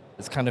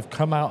has kind of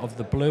come out of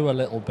the blue a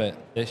little bit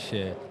this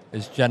year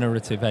is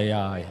generative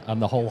AI,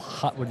 and the whole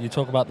when you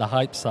talk about the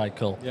hype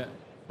cycle,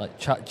 like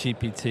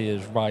ChatGPT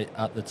is right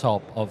at the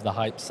top of the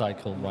hype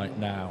cycle right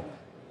now,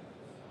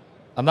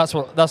 and that's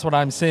what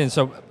I'm seeing.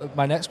 So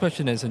my next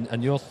question is,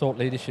 and your thought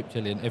leadership,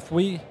 Gillian,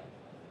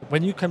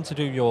 when you come to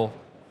do your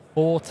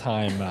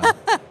 4-timer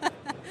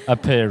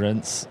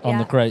appearance on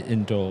the Great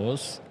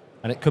Indoors,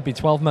 and it could be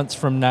 12 months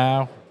from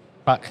now,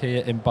 back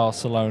here in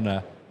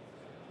Barcelona.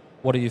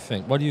 What do you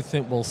think? What do you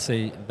think we'll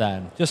see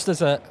then? Just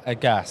as a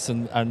guess,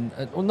 and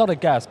well, not a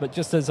guess, but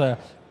just as a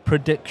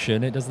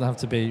prediction. It doesn't have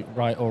to be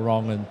right or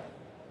wrong. And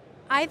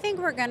I think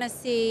we're going to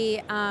see,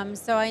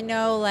 so I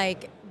know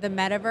like the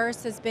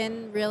metaverse has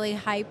been really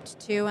hyped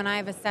too, and I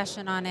have a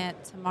session on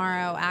it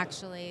tomorrow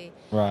actually.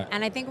 Right.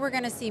 And I think we're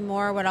going to see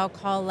more what I'll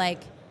call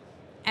like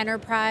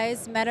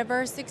enterprise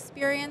metaverse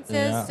experiences.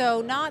 Yeah.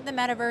 So not the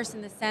metaverse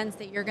in the sense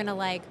that you're going to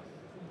like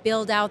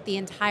build out the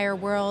entire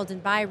world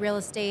and buy real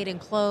estate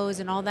and clothes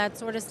and all that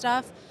sort of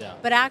stuff,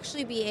 but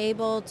actually be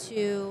able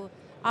to,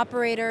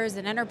 operators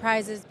and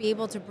enterprises be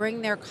able to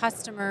bring their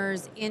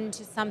customers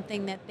into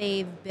something that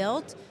they've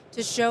built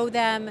to show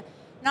them,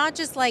 not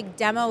just like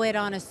demo it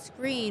on a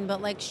screen, but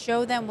like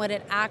show them what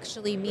it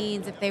actually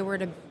means if they were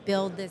to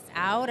build this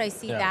out. I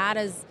see that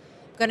as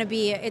going to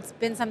be, it's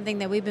been something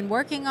that we've been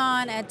working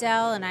on at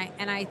Dell, and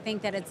I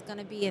think that it's going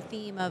to be a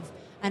theme of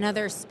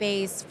another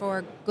space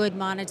for good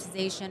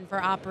monetization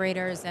for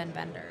operators and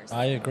vendors.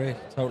 I agree,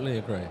 totally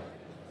agree.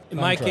 In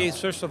my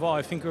case, first of all,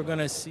 I think we're going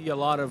to see a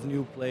lot of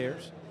new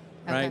players,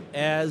 right,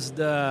 as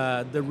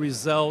the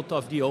result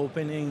of the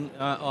opening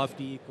of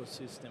the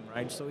ecosystem,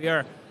 right? So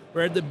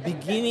we're at the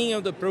beginning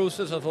of the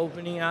process of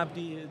opening up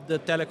the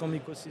telecom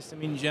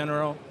ecosystem in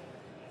general.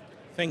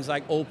 Things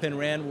like Open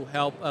RAN will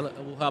help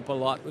a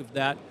lot with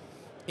that.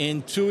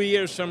 In 2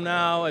 years from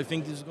now, I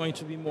think this is going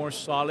to be more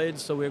solid.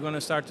 So we're going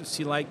to start to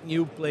see like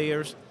new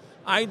players,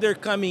 either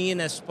coming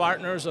in as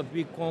partners of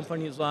big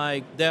companies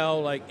like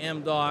Dell, like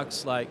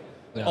Amdocs, like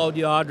all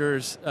the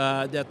others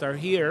that are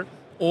here,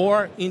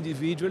 or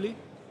individually,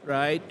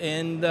 right?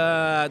 And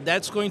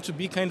that's going to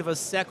be kind of a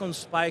second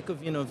spike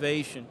of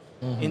innovation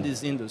in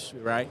this industry,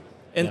 right?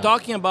 And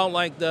talking about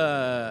like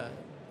the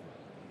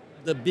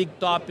big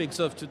topics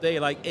of today,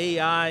 like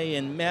AI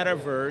and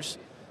metaverse,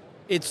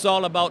 it's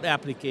all about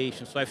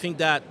applications. So I think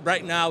that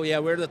right now,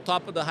 we're at the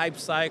top of the hype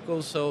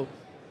cycle. So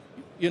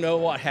you know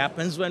what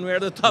happens when we're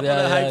at the top of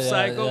the hype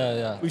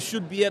cycle. We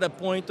should be at a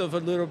point of a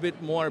little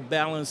bit more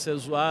balance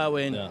as well,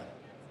 and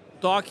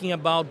talking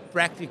about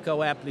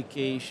practical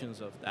applications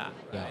of that,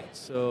 right?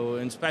 So,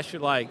 and especially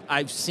like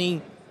I've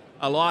seen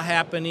a lot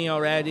happening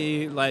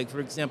already, like for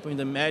example in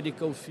the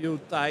medical field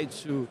tied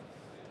to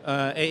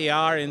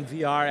AR and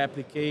VR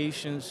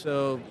applications.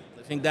 So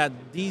I think that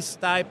these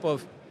type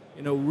of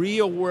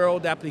real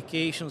world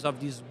applications of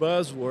these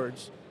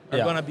buzzwords are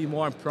going to be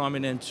more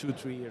prominent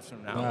 2-3 years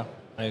from now. Yeah,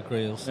 I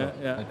agree also.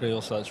 Yeah. I agree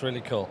also. It's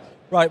really cool.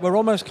 Right, we're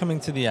almost coming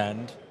to the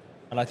end,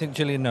 and I think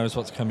Gillian knows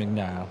what's coming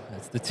now.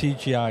 It's the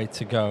TGI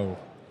to go.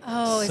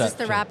 Oh, is this the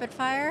section. rapid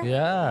fire?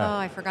 Yeah. Oh,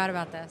 I forgot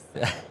about this.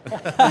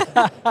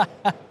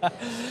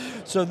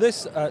 So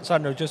this,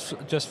 Sandro,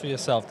 just for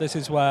yourself, this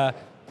is where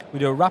we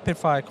do a rapid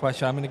fire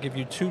question. I'm going to give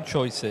you two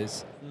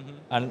choices,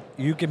 and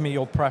you give me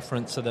your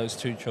preference of those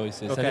two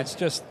choices. Okay. And it's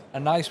just a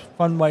nice,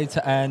 fun way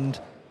to end,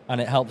 and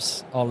it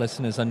helps our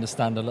listeners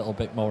understand a little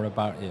bit more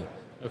about you.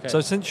 Okay.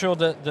 So since you're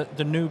the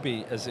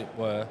newbie, as it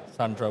were,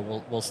 Sandro,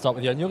 we'll start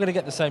with you. And you're going to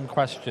get the same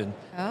question,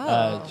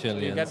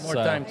 Gillian. You get more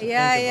So time to think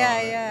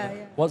Yeah.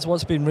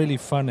 What's been really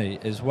funny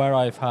is where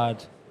I've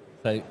had,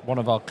 say, one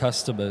of our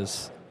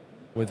customers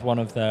with one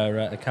of their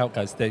account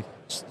guys,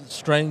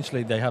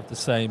 strangely, they have the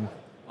same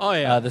Oh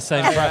yeah. the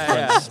same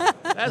preference. Yeah.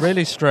 That's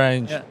Really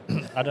strange. Yeah.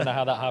 I don't know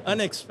how that happens.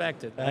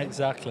 unexpected. Right?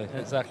 Exactly.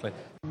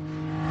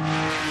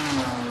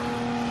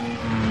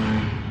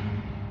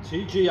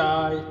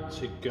 TGI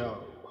to go.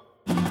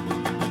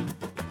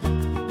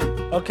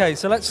 Okay,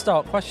 so let's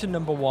start. Question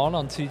number 1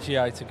 on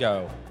TGI to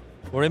go.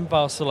 We're in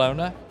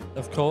Barcelona,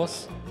 of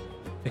course.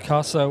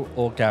 Picasso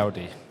or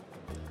Gaudi?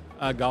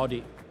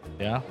 Gaudi.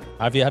 Yeah.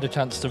 Have you had a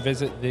chance to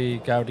visit the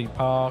Gaudi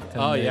Park?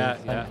 And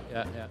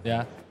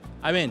Yeah.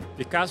 I mean,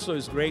 Picasso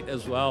is great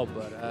as well,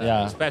 but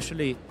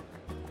especially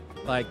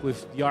like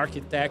with the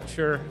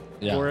architecture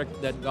work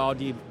that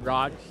Gaudi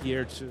brought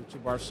here to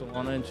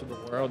Barcelona and to the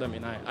world. I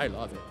mean, I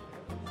love it.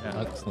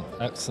 Yeah.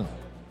 Excellent.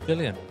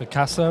 Gillian,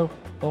 Picasso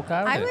or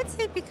Gaudi? I would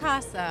say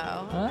Picasso.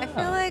 I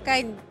feel like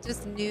I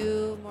just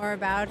knew more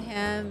about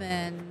him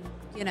and,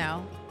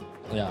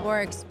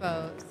 more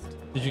exposed.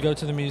 Did you go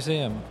to the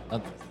museum?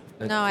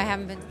 No, I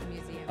haven't been to the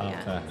museum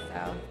yet.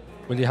 So.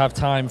 Will you have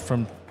time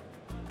from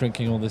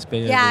drinking all this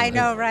beer? Yeah, I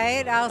know,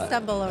 right? I'll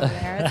stumble over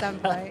there at some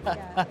point.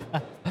 Yeah.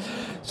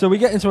 So we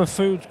get into a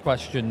food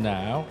question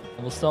now,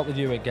 and we'll start with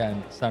you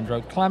again,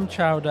 Sandro. Clam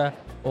chowder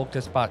or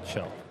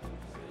gazpacho?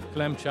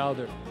 Clam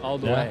chowder all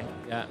the Yeah. way.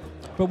 Yeah.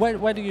 But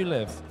where do you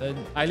live?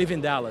 I live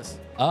in Dallas.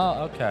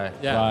 Oh, okay.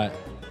 Yeah. Right.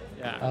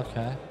 Yeah.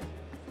 Okay.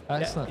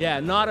 Excellent. Yeah,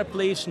 not a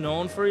place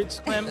known for its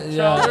clam Yeah,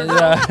 chowder.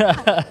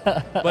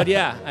 yeah. But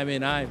yeah, I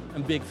mean, I'm a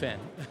big fan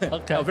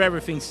Okay. of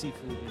everything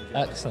seafood. in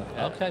general. Excellent.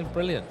 Yeah. Okay,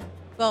 brilliant.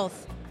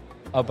 Both.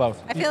 Oh,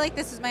 both. I feel like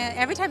this is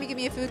every time you give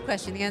me a food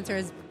question, the answer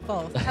is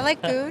both. I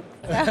like food.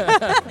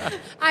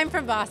 I'm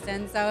from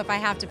Boston, so if I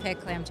have to pick,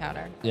 clam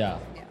chowder. Yeah.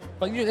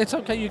 But it's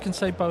okay, you can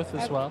say both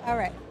as well. All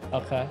right.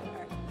 Okay.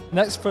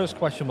 Next first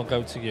question will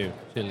go to you,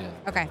 Gillian.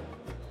 Okay.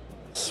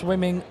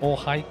 Swimming or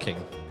hiking?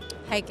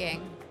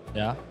 Hiking.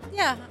 Yeah?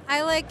 Yeah,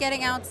 I like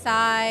getting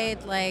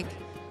outside. Like,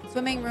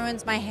 swimming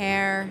ruins my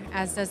hair,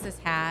 as does this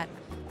hat,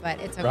 but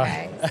it's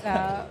okay. Right.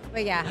 So,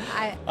 but yeah,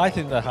 I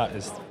think the hat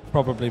is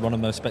probably one of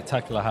the most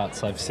spectacular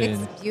hats I've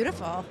seen. it's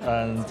beautiful.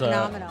 And It's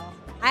phenomenal.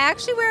 I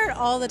actually wear it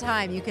all the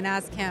time. You can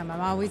ask him.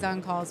 I'm always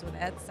on calls with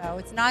it, so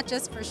it's not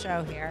just for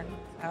show here.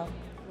 So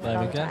wear it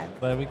all the time.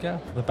 There we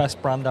go. The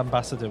best brand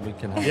ambassador we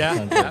can have. Yeah.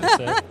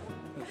 Sandro.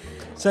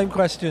 Same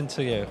question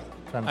to you,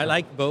 Sandro. I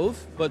like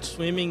both, but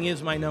swimming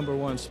is my number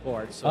one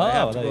sport, so I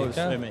have to there go you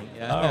go. swimming.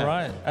 Yeah. All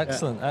right.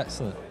 Excellent.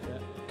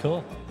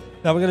 Cool.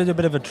 Now we're going to do a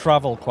bit of a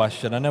travel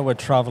question. I know we're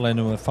traveling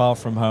and we're far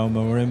from home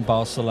and we're in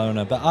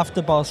Barcelona, but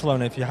after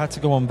Barcelona, if you had to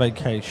go on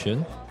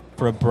vacation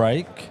for a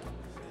break,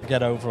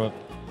 get over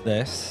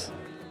this,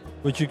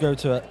 would you go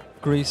to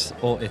Greece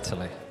or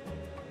Italy?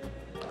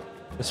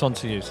 This one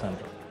to you,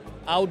 Sandro.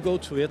 I would go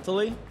to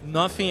Italy.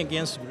 Nothing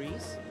against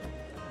Greece,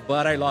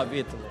 but I love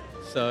Italy.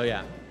 So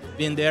yeah,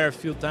 been there a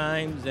few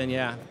times, and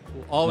yeah,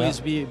 will always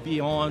be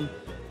on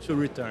to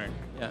return.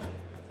 Yeah.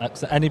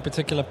 Any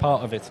particular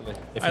part of Italy?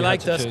 If I you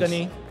like had to choose?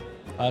 Tuscany.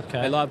 Okay.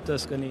 I love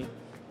Tuscany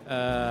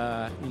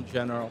in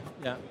general.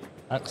 Yeah.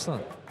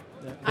 Excellent.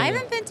 Yeah. I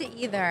haven't been to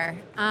either.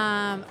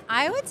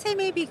 I would say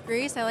maybe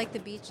Greece. I like the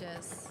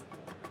beaches.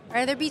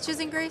 Are there beaches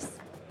in Greece?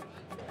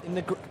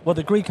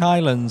 The Greek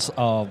islands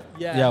are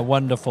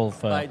wonderful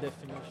for. By definition.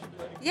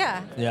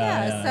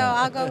 Yeah. So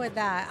I'll go with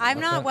that. I'm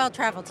not well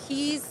traveled.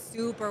 He's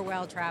super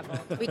well traveled.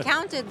 We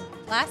counted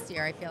last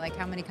year, I feel like,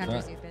 how many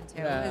countries you've been to.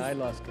 Yeah, I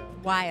lost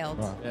count. Wild.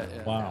 Wow. Yeah.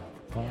 Wow.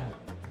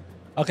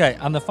 Okay,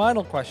 and the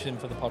final question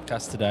for the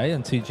podcast today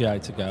and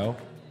TGI to go.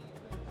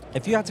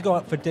 If you had to go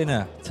out for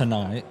dinner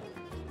tonight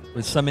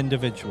with some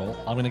individual,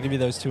 I'm going to give you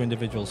those two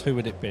individuals. Who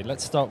would it be?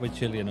 Let's start with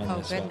Gillian on Oh,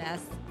 this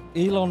goodness.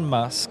 one. Elon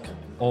Musk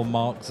or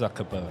Mark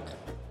Zuckerberg?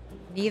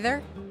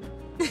 Neither?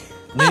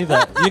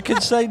 Neither. You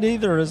could say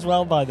neither as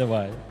well, by the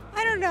way.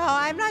 I don't know.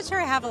 I'm not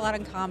sure I have a lot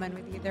in common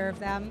with either of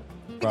them.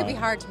 It could be Right.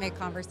 hard to make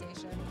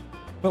conversation.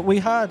 But we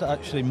had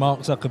actually Mark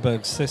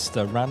Zuckerberg's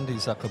sister, Randy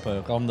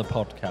Zuckerberg, on the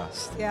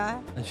podcast. Yeah.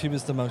 And she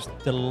was the most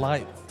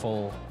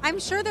delightful. I'm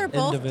sure they're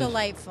both Individual.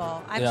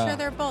 delightful. I'm Yeah. sure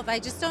they're both. I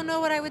just don't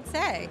know what I would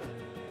say.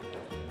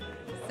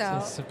 So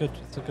It's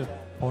a good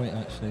point,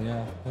 actually.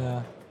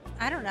 Yeah.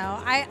 I don't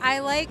know. I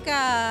like.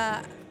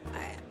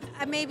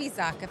 maybe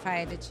Zuck if I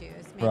had to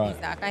choose. Maybe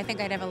Right. Zuck. I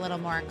think I'd have a little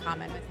more in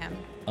common with him.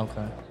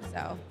 Okay.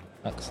 So.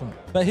 Excellent.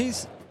 But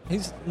he's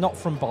not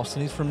from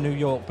Boston. He's from New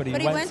York, but he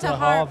went to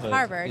Harvard.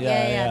 Harvard.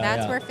 Yeah.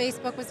 That's where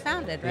Facebook was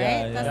founded, right?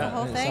 Yeah, That's the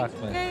whole thing.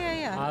 exactly.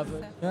 Yeah.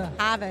 Harvard. Yeah.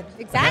 Harvard.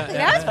 Exactly.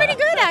 That was pretty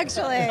good,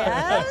 actually.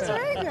 That was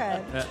very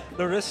good.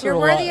 Larissa, You're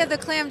worthy of the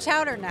clam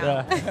chowder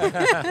now.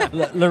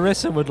 Yeah.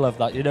 Larissa would love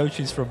that. You know,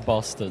 she's from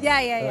Boston.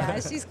 Yeah.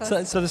 She's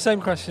close. So the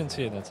same question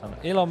to you, Nathan.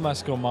 Elon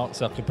Musk or Mark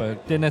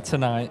Zuckerberg? Dinner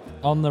tonight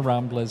on the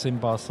Ramblers in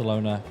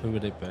Barcelona. Who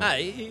would it be?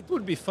 It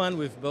would be fun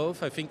with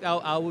both. I think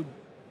I would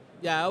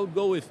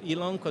go with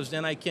Elon because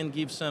then I can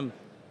give some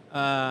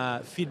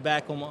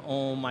feedback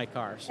on my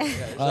cars.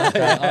 Okay. Oh,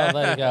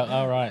 there you go.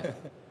 All right.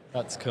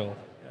 That's cool.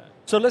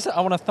 So listen,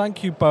 I want to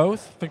thank you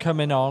both for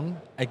coming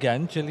on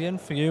again, Gillian,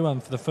 for you,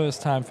 and for the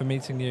first time for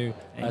meeting you,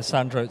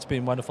 Sandro. It's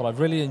been wonderful. I've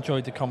really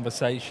enjoyed the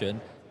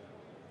conversation.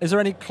 Is there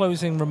any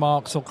closing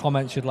remarks or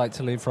comments you'd like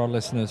to leave for our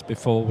listeners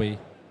before we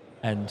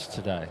end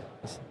today?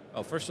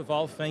 Well, first of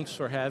all, thanks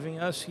for having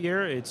us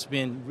here. It's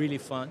been really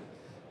fun.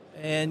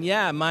 And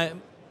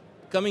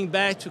coming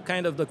back to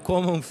kind of the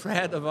common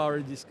thread of our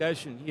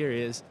discussion here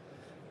is,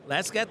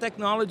 let's get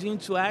technology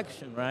into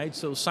action, right?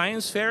 So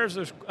science fairs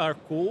are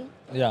cool,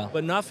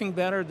 but nothing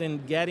better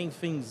than getting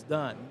things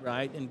done,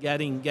 right? And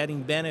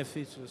getting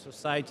benefits to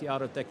society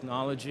out of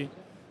technology.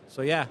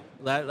 So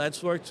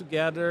let's work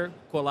together,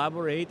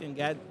 collaborate, and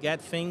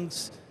get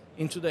things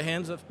into the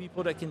hands of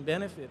people that can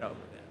benefit out of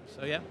them.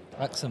 So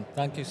Excellent.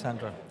 Thank you,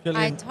 Sandra.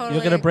 Gillian, totally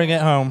you're going to bring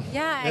it home.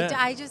 Yeah.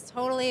 I just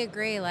totally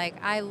agree. Like,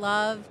 I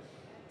love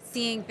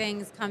seeing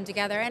things come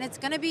together, and it's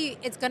gonna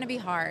be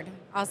hard.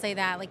 I'll say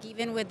that. Like,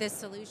 even with this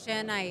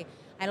solution, I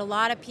had a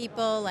lot of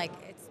people like,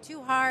 it's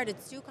too hard,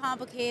 it's too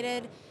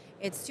complicated,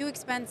 it's too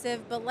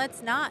expensive. But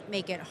let's not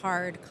make it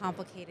hard,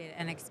 complicated,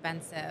 and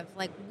expensive.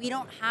 Like, we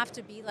don't have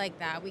to be like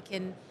that. We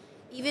can,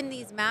 even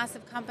these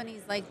massive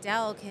companies like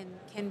Dell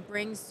can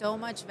bring so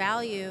much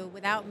value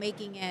without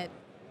making it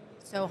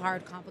so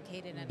hard,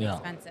 complicated, and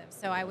expensive.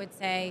 So I would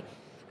say.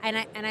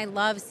 And I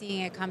love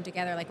seeing it come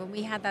together. Like, when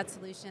we had that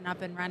solution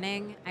up and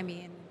running, I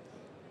mean,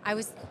 I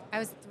was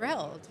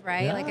thrilled,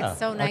 right? Yeah, like, it's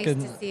so nice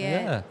to see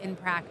it in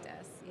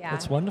practice. Yeah,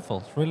 it's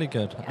wonderful. It's really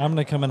good. Yeah. I'm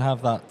going to come and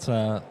have that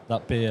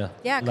beer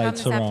later come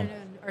this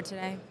afternoon or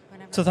today,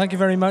 whenever. So thank you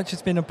very much.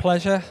 It's been a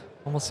pleasure,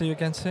 and we'll see you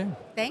again soon.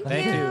 Thank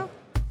you.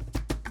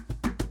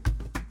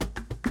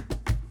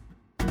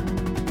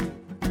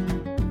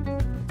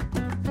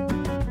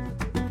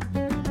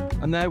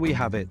 And there we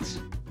have it.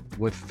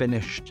 We're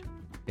finished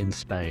in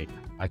Spain.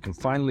 I can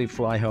finally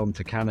fly home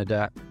to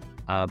Canada,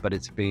 but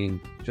it's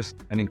been just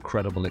an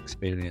incredible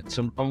experience.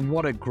 And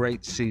what a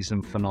great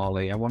season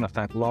finale. I want to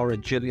thank Laura,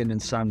 Gillian,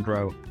 and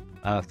Sandro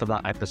for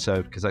that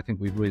episode, because I think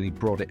we've really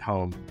brought it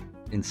home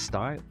in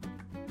style.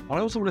 I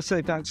also want to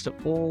say thanks to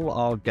all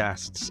our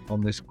guests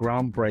on this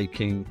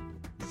groundbreaking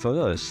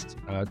first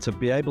to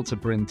be able to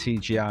bring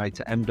TGI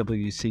to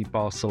MWC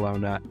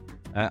Barcelona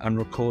and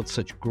record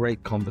such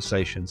great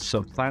conversations.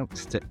 So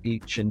thanks to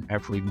each and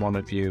every one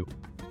of you.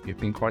 You've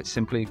been quite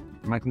simply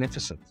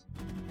magnificent.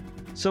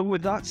 So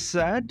with that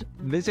said,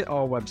 visit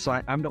our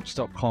website,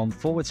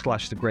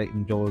 amdocs.com/The Great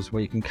Indoors,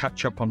 where you can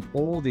catch up on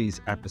all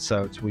these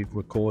episodes we've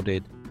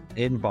recorded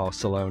in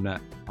Barcelona,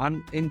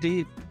 and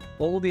indeed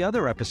all the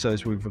other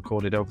episodes we've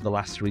recorded over the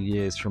last 3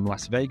 years from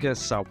Las Vegas,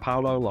 Sao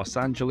Paulo, Los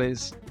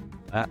Angeles,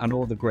 and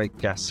all the great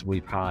guests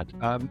we've had.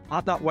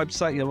 At that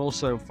website, you'll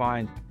also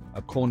find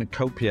a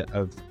cornucopia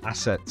of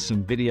assets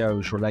and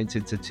videos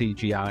related to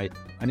TGI.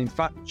 And in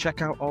fact,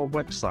 check out our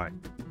website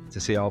to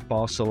see our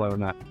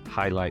Barcelona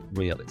highlight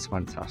reel. It's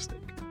fantastic.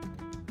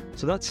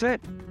 So that's it.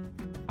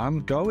 I'm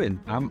going.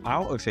 I'm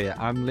out of here.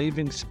 I'm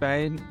leaving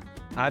Spain.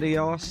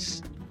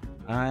 Adios.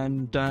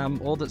 And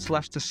all that's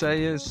left to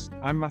say is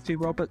I'm Matthew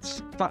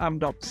Roberts for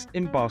Amdocs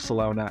in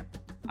Barcelona,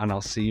 and I'll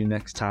see you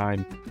next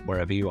time,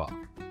 wherever you are.